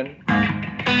down and went.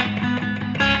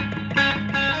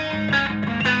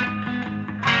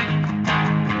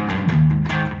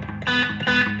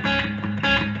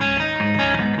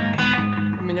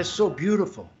 It's so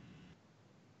beautiful.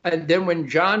 And then when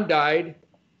John died,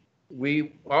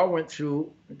 we all went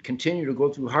through, continue to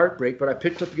go through heartbreak, but I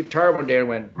picked up the guitar one day and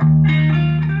went.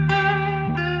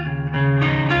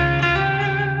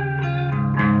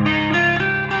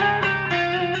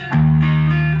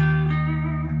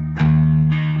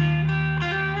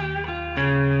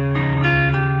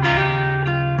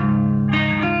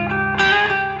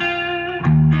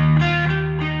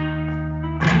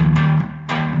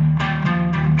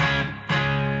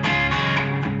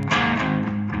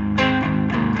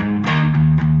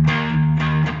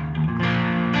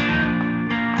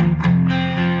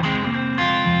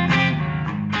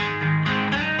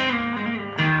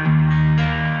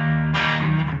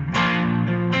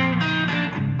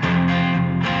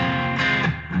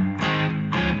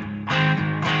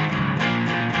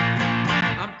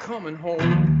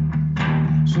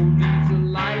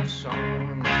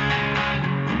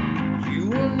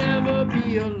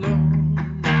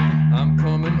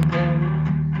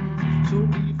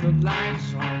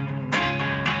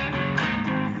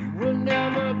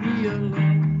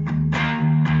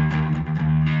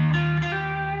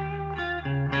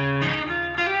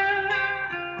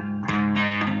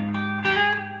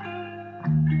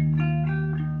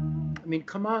 mean,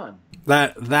 come on.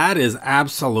 That is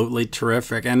absolutely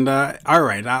terrific. And all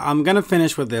right, I'm going to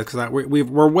finish with this because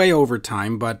we're way over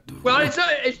time. But well,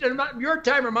 it's not your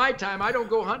time or my time. I don't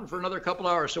go hunting for another couple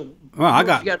hours. So well, I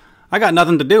got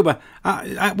nothing to do. But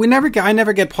I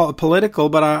never get political.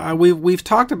 But we've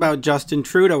talked about Justin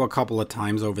Trudeau a couple of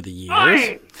times over the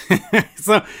years.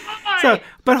 so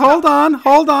but hold on.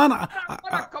 What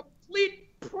a complete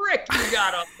prick you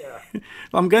got up there.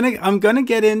 I'm gonna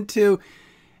get into.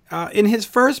 In his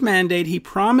first mandate, he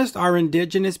promised our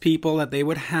indigenous people that they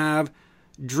would have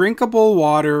drinkable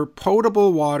water,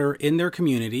 potable water in their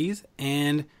communities,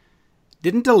 and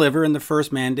didn't deliver in the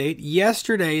first mandate.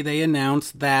 Yesterday, they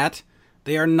announced that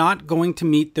they are not going to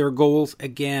meet their goals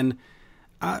again.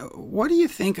 What do you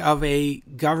think of a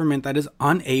government that is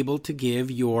unable to give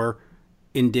your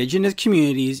indigenous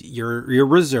communities, your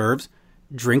reserves,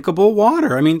 drinkable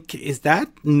water? I mean, is that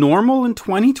normal in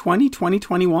 2020,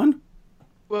 2021?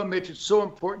 Well, Mitch, it's so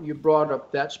important you brought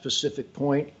up that specific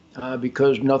point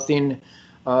because nothing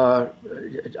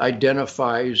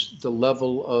identifies the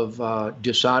level of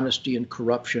dishonesty and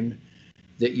corruption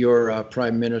that your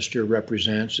prime minister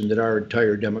represents and that our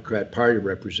entire Democrat Party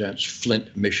represents,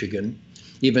 Flint, Michigan.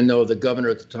 Even though the governor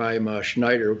at the time,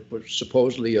 Schneider, was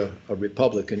supposedly a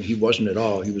Republican, he wasn't at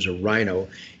all. He was a rhino.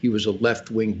 He was a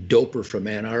left-wing doper from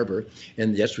Ann Arbor.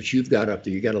 And that's what you've got up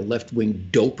there. You got a left-wing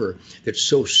doper that's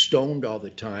so stoned all the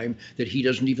time that he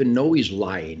doesn't even know he's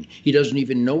lying. He doesn't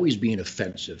even know he's being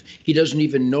offensive. He doesn't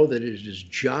even know that it is his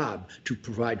job to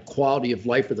provide quality of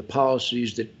life for the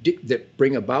policies that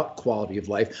bring about quality of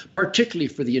life, particularly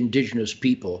for the indigenous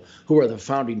people who are the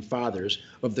founding fathers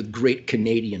of the great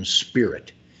Canadian spirit.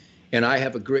 And I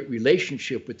have a great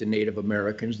relationship with the Native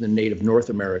Americans, the Native North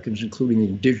Americans, including the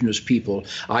indigenous people.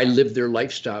 I live their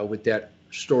lifestyle with that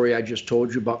story I just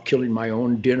told you about killing my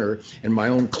own dinner and my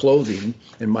own clothing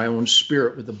and my own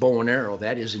spirit with a bow and arrow.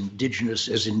 That is indigenous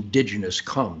as indigenous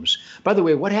comes. By the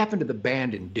way, what happened to the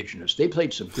band Indigenous? They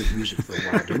played some good music for a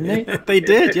while, didn't they? They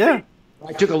did, yeah.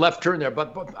 I took a left turn there,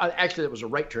 but actually that was a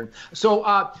right turn. So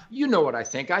you know what I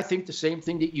think. I think the same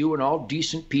thing that you and all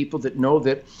decent people that know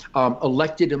that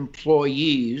elected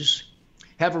employees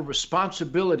have a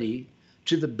responsibility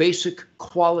to the basic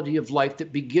quality of life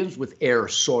that begins with air,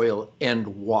 soil, and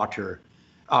water.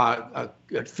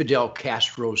 Fidel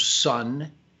Castro's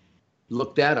son,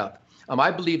 look that up. I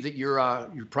believe that your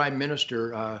prime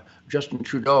minister, Justin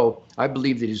Trudeau, I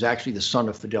believe that he's actually the son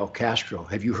of Fidel Castro.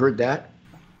 Have you heard that?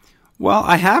 Well,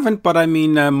 I haven't, but I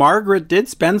mean, Margaret did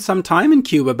spend some time in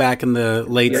Cuba back in the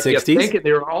late 60s.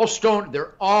 They're all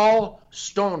They're all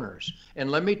stoners.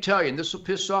 And let me tell you, and this will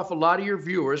piss off a lot of your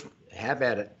viewers, have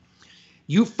at it.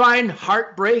 You find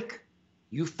heartbreak,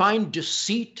 you find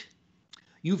deceit,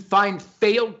 you find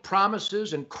failed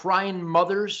promises and crying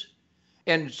mothers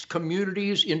and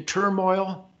communities in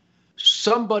turmoil.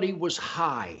 Somebody was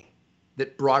high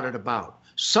that brought it about.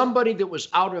 Somebody that was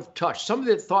out of touch,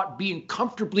 somebody that thought being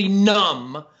comfortably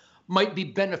numb might be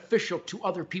beneficial to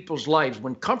other people's lives,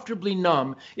 when comfortably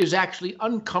numb is actually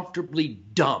uncomfortably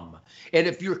dumb. And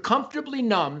if you're comfortably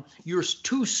numb, you're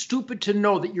too stupid to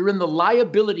know that you're in the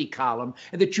liability column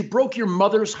and that you broke your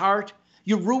mother's heart,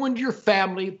 you ruined your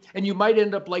family, and you might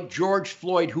end up like George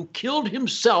Floyd, who killed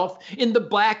himself in the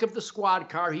back of the squad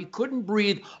car. He couldn't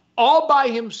breathe all by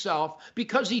himself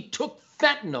because he took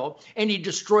fentanyl, and he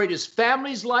destroyed his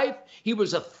family's life. He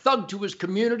was a thug to his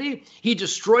community. He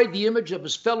destroyed the image of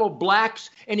his fellow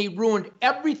blacks, and he ruined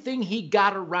everything he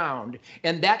got around.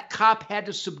 And that cop had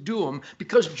to subdue him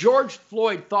because George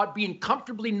Floyd thought being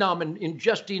comfortably numb and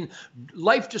ingesting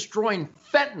life-destroying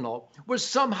fentanyl was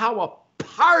somehow a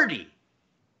party.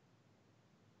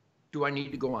 Do I need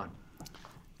to go on?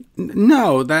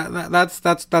 No,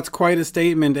 that's quite a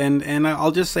statement, and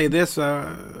I'll just say this,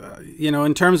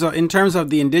 in terms of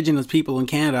the indigenous people in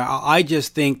Canada, I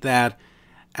just think that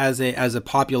as a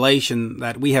population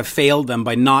that we have failed them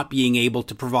by not being able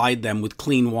to provide them with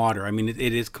clean water. I mean, it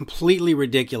is completely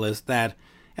ridiculous that,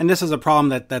 and this is a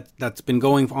problem that's been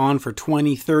going on for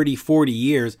 20, 30, 40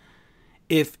 years.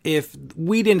 If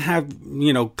we didn't have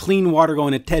clean water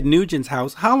going to Ted Nugent's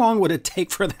house, how long would it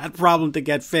take for that problem to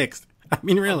get fixed? I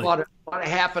mean, really. About a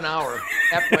half an hour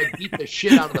after I beat the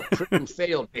shit out of the prick who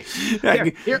failed me.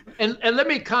 Here, and let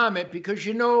me comment, because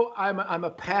I'm a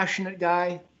passionate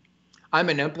guy. I'm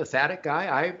an empathetic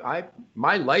guy.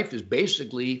 My life is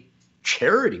basically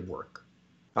charity work.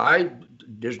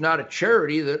 There's not a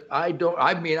charity that I don't.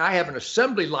 I mean, I have an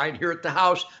assembly line here at the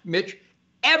house, Mitch,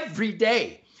 every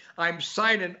day. I'm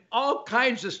signing all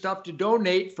kinds of stuff to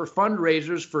donate for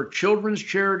fundraisers for children's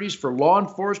charities, for law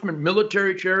enforcement,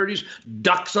 military charities,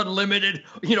 Ducks Unlimited,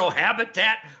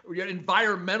 Habitat,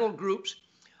 environmental groups.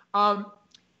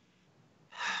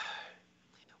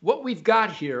 What we've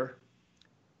got here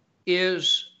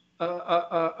is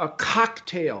a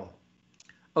cocktail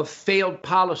of failed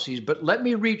policies. But let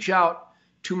me reach out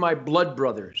to my blood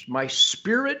brothers, my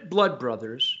spirit blood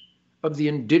brothers of the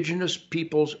Indigenous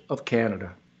peoples of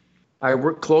Canada. I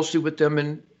work closely with them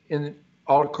in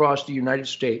all across the United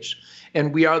States,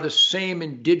 and we are the same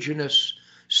Indigenous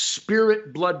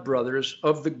spirit blood brothers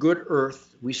of the good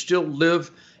earth. We still live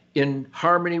in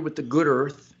harmony with the good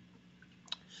earth.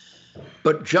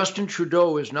 But Justin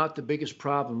Trudeau is not the biggest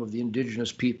problem of the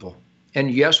Indigenous people. And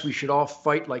yes, we should all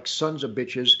fight like sons of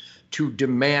bitches to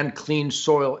demand clean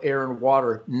soil, air, and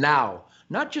water now,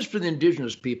 not just for the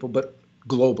Indigenous people, but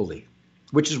globally,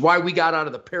 which is why we got out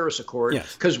of the Paris Accord,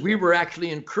 because we were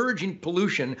actually encouraging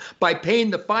pollution by paying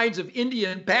the fines of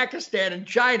India and Pakistan and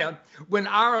China when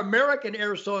our American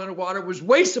air, soil, and water was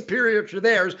way superior to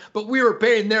theirs, but we were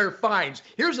paying their fines.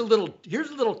 Here's a little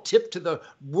tip to the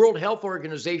World Health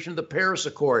Organization, the Paris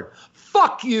Accord.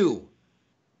 Fuck you.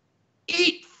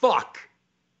 Eat fuck.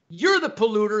 You're the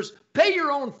polluters. Pay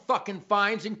your own fucking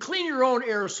fines and clean your own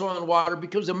air, soil, and water,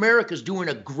 because America's doing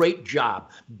a great job.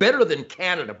 Better than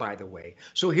Canada, by the way.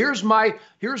 So here's my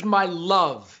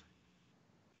love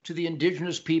to the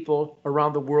Indigenous people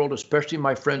around the world, especially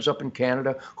my friends up in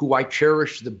Canada, who I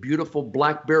cherish the beautiful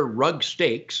black bear rug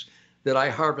steaks that I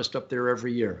harvest up there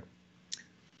every year.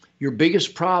 Your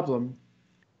biggest problem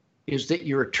is that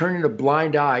you're turning a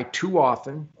blind eye too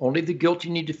often. Only the guilty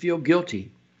need to feel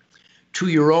guilty. To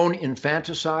your own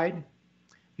infanticide,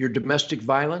 your domestic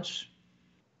violence,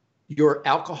 your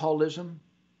alcoholism,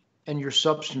 and your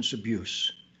substance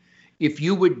abuse. If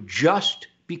you would just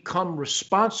become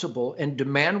responsible and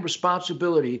demand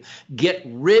responsibility, get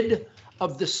rid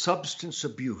of the substance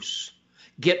abuse,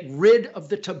 get rid of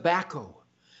the tobacco,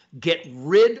 get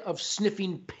rid of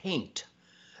sniffing paint,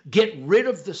 get rid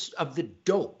of the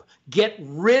dope, get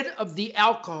rid of the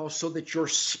alcohol so that your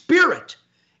spirit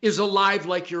is alive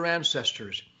like your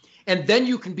ancestors. And then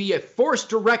you can be a force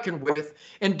to reckon with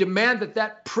and demand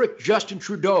that prick Justin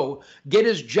Trudeau get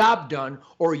his job done,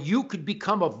 or you could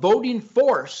become a voting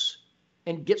force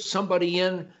and get somebody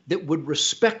in that would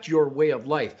respect your way of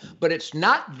life. But it's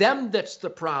not them that's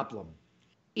the problem.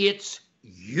 It's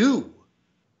you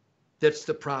that's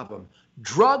the problem.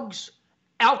 Drugs,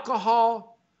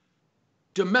 alcohol,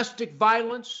 domestic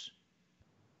violence,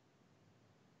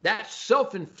 that's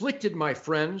self-inflicted, my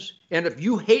friends. And if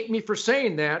you hate me for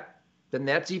saying that, then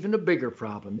that's even a bigger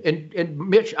problem. And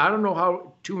Mitch, I don't know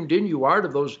how tuned in you are to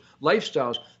those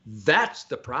lifestyles. That's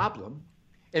the problem.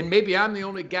 And maybe I'm the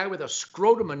only guy with a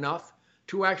scrotum enough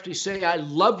to actually say, I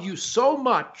love you so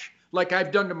much, like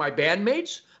I've done to my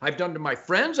bandmates, I've done to my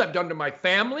friends, I've done to my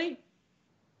family.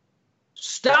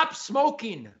 Stop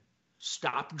smoking.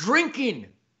 Stop drinking.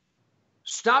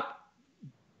 Stop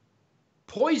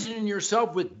poisoning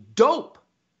yourself with dope,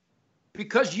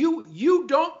 because you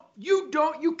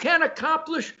can't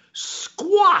accomplish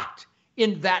squat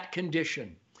in that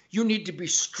condition. You need to be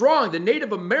strong. The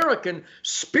Native American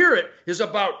spirit is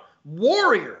about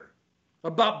warrior,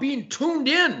 about being tuned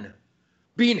in,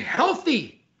 being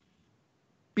healthy,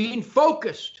 being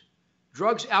focused.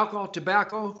 Drugs, alcohol,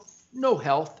 tobacco, no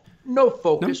health. No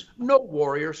focus, no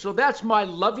warrior. So that's my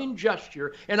loving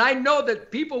gesture. And I know that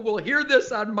people will hear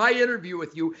this on my interview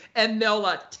with you and they'll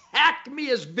attack me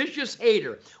as vicious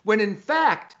hater, when in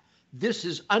fact, this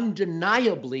is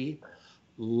undeniably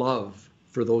love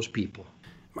for those people.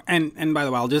 And by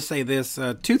the way, I'll just say this,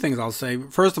 two things I'll say.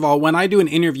 First of all, when I do an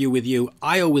interview with you,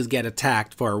 I always get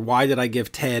attacked for why did I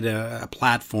give Ted a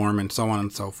platform and so on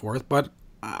and so forth. But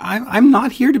I'm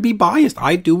not here to be biased.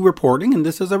 I do reporting, and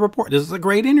this is a report. This is a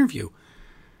great interview.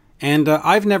 And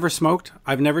I've never smoked.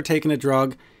 I've never taken a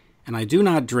drug, and I do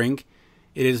not drink.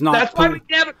 It is not. That's why we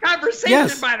can have a conversation.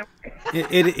 Yes. By the way,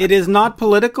 it is not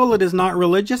political. It is not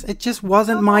religious. It just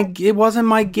wasn't my. It wasn't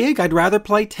my gig. I'd rather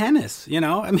play tennis. You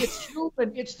know. I mean, it's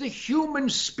human. It's the human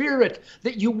spirit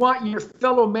that you want your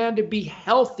fellow man to be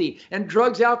healthy. And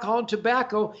drugs, alcohol, and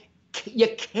tobacco, you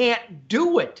can't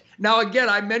do it. Now, again,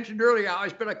 I mentioned earlier how I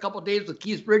spent a couple of days with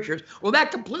Keith Richards. Well,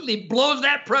 that completely blows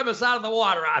that premise out of the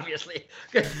water, obviously.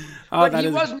 But he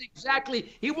wasn't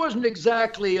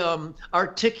exactly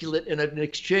articulate in an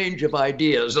exchange of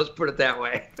ideas. Let's put it that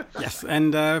way. Yes,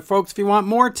 and folks, if you want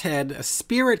more Ted, a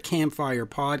Spirit Campfire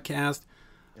podcast,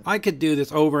 I could do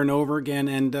this over and over again,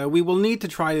 and we will need to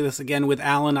try this again with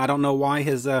Alan. I don't know why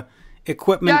his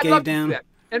equipment gave down.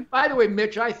 And by the way,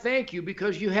 Mitch, I thank you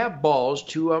because you have balls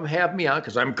to have me on,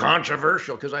 because I'm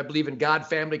controversial, because I believe in God,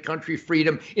 family, country,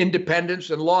 freedom,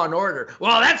 independence, and law and order.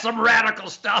 Well, that's some radical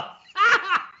stuff.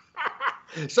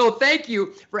 So thank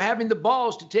you for having the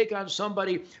balls to take on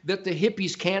somebody that the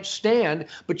hippies can't stand.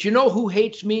 But you know who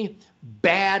hates me?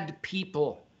 Bad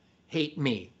people hate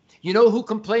me. You know who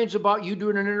complains about you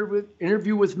doing an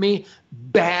interview with me?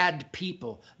 Bad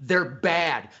people. They're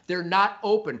bad. They're not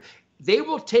open. They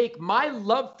will take my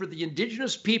love for the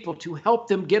indigenous people to help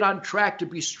them get on track to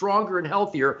be stronger and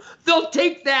healthier. They'll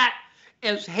take that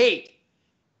as hate.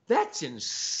 That's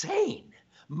insane.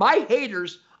 My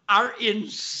haters are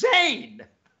insane.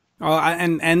 Oh,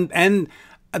 and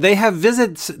they have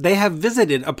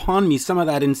visited upon me some of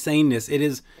that insaneness. It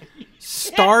is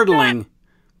startling,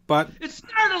 but it's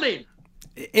startling.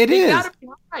 They gotta be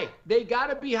high. They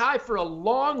gotta be high for a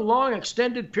long, long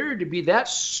extended period to be that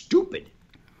stupid.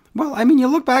 Well, I mean, you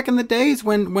look back in the days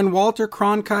when Walter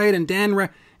Cronkite and Dan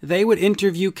they would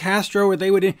interview Castro, or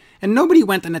and nobody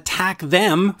went and attacked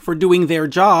them for doing their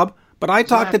job. But I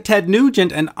talked to Ted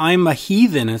Nugent, and I'm a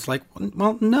heathen. It's like,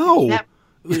 well, no.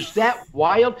 Is that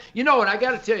wild? You know, and I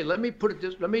got to tell you, let me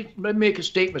make a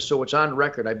statement so it's on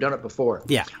record. I've done it before.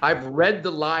 Yeah. I've read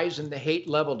the lies and the hate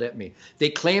leveled at me. They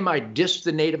claim I dissed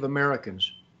the Native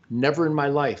Americans. Never in my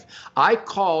life. I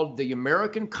called the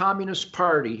American Communist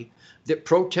Party that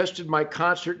protested my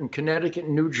concert in Connecticut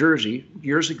and New Jersey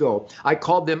years ago. I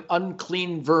called them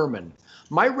unclean vermin.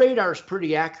 My radar is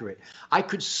pretty accurate. I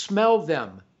could smell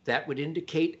them. That would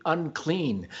indicate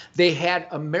unclean. They had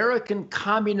American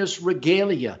communist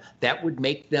regalia. That would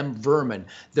make them vermin.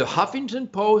 The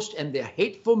Huffington Post and the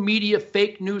hateful media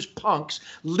fake news punks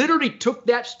literally took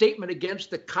that statement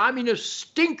against the communist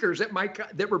stinkers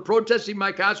that were protesting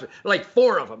my concert, like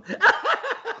 4 of them.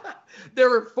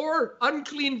 There were 4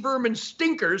 unclean vermin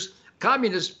stinkers,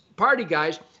 Communist Party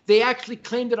guys. They actually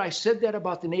claimed that I said that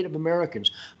about the Native Americans.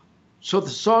 So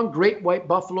the song Great White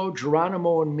Buffalo,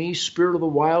 Geronimo and Me, Spirit of the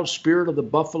Wild, Spirit of the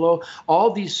Buffalo,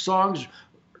 all these songs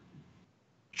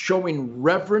showing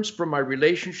reverence for my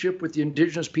relationship with the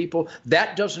indigenous people,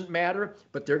 that doesn't matter,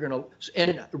 but they're going to,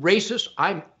 and racist,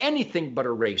 I'm anything but a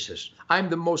racist. I'm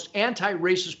the most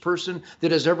anti-racist person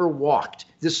that has ever walked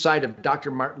this side of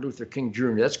Dr. Martin Luther King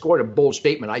Jr. That's quite a bold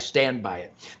statement. I stand by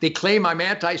it. They claim I'm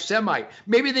anti-Semite.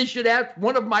 Maybe they should ask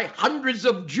one of my hundreds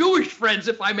of Jewish friends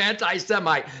if I'm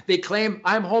anti-Semite. They claim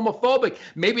I'm homophobic.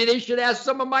 Maybe they should ask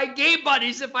some of my gay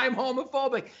buddies if I'm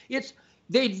homophobic.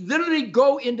 They literally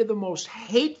go into the most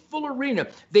hateful arena.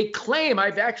 They claim,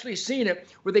 I've actually seen it,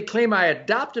 where they claim I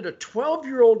adopted a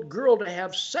 12-year-old girl to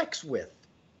have sex with.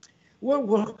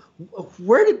 Well,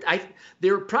 where did I?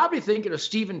 They were probably thinking of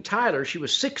Steven Tyler. She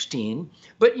was 16,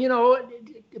 but you know,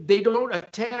 they don't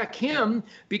attack him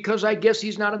because I guess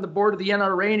he's not on the board of the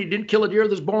NRA and he didn't kill a deer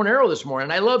with his bow and arrow this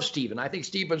morning. I love Steven. I think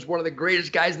Steven's one of the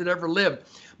greatest guys that ever lived.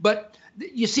 But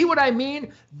you see what I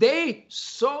mean? They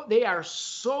are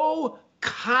so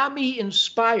commie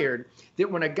inspired that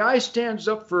when a guy stands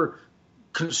up for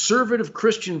conservative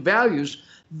Christian values,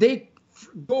 they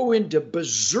go into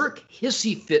berserk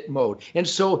hissy fit mode. And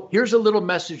so here's a little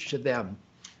message to them.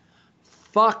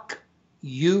 Fuck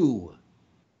you,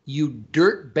 you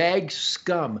dirtbag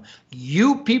scum.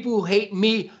 You people who hate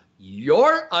me,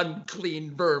 you're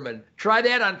unclean vermin. Try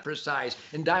that on for size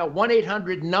and dial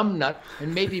 1-800-NUMBNUT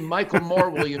and maybe Michael Moore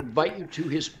will invite you to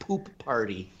his poop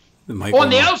party.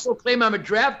 And they also claim I'm a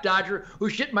draft dodger who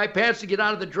shit my pants to get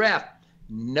out of the draft.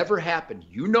 Never happened.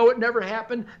 You know it never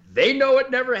happened. They know it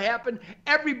never happened.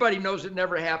 Everybody knows it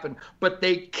never happened. But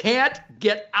they can't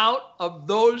get out of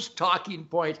those talking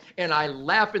points. And I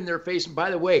laugh in their face. And by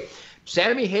the way,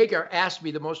 Sammy Hagar asked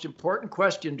me the most important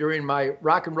question during my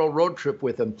rock and roll road trip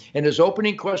with him. And his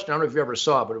opening question, I don't know if you ever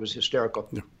saw it, but it was hysterical.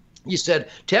 Yeah. He said,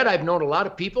 Ted, I've known a lot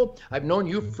of people. I've known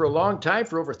you for a long time,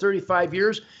 for over 35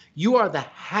 years. You are the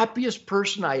happiest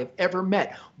person I have ever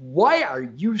met. Why are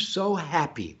you so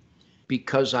happy?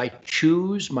 Because I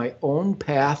choose my own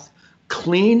path,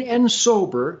 clean and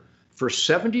sober, for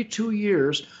 72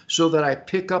 years so that I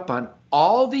pick up on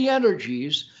all the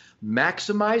energies,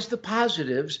 maximize the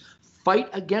positives, fight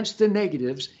against the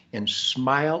negatives, and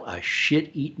smile a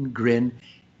shit-eaten grin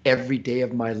every day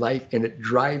of my life. And it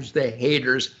drives the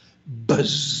haters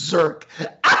berserk.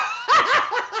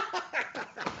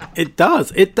 It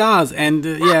does. And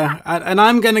and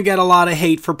I'm going to get a lot of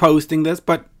hate for posting this,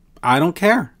 but I don't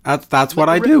care. That's what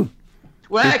I do.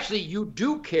 Well, actually, you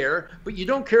do care, but you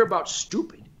don't care about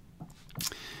stupid.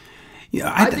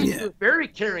 Yeah, I think you're a very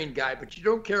caring guy, but you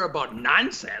don't care about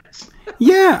nonsense.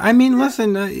 Yeah, I mean,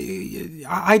 listen,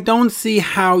 I don't see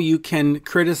how you can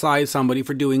criticize somebody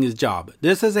for doing his job.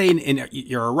 This is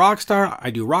you're a rock star. I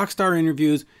do rock star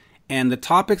interviews, and the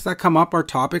topics that come up are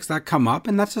topics that come up,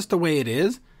 and that's just the way it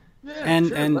is. Yeah, And-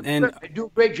 sure. and- Let me and- know. You do a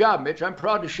great job, Mitch. I'm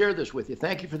proud to share this with you.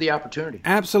 Thank you for the opportunity.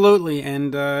 Absolutely,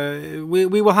 and we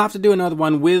will have to do another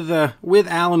one with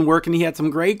Alan working. He had some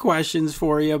great questions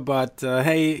for you, but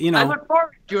hey, you I know, look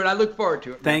forward to it. I look forward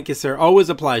to it. thank you, sir. Always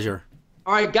a pleasure.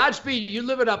 All right, Godspeed. You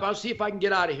live it up. I'll see if I can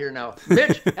get out of here now.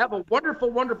 Mitch, have a wonderful,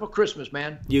 wonderful Christmas,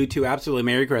 man. You too. Absolutely.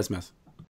 Merry Christmas.